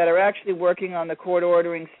 keepers, that are actually working on the court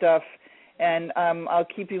ordering stuff. And I'll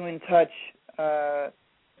keep you in touch.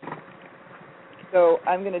 So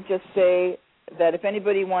I'm going to just say that if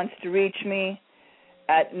anybody wants to reach me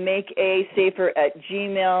at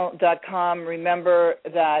makeasafer@gmail.com, remember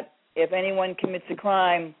that if anyone commits a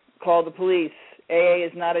crime, call the police. AA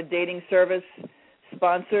is not a dating service.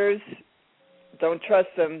 Sponsors, don't trust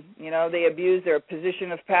them. They abuse their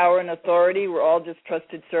position of power and authority. We're all just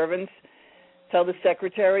trusted servants. Tell the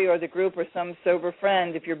secretary or the group or some sober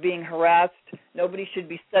friend if you're being harassed. Nobody should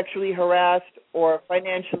be sexually harassed or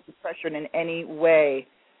financially pressured in any way.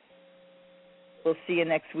 We'll see you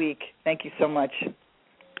next week. Thank you so much.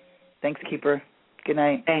 Thanks, Keeper. Good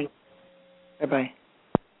night. Thanks. Bye-bye.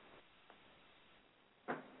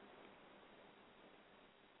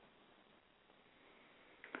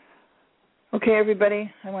 Okay, everybody,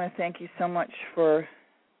 I want to thank you so much for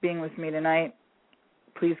being with me tonight.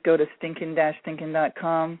 Please go to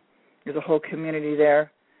stinkin-thinkin.com. There's a whole community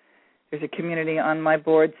there. There's a community on my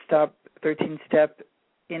board, Stop 13-Step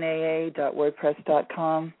in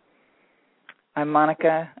AA.wordpress.com. I'm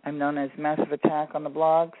Monica. I'm known as Massive Attack on the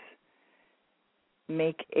blogs.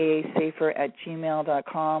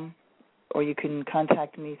 makeaasafer@gmail.com, or you can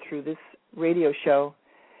contact me through this radio show.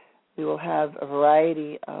 We will have a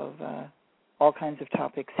variety of all kinds of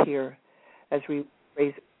topics here as we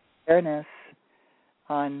raise awareness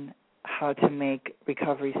on how to make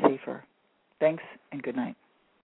recovery safer. Thanks and good night.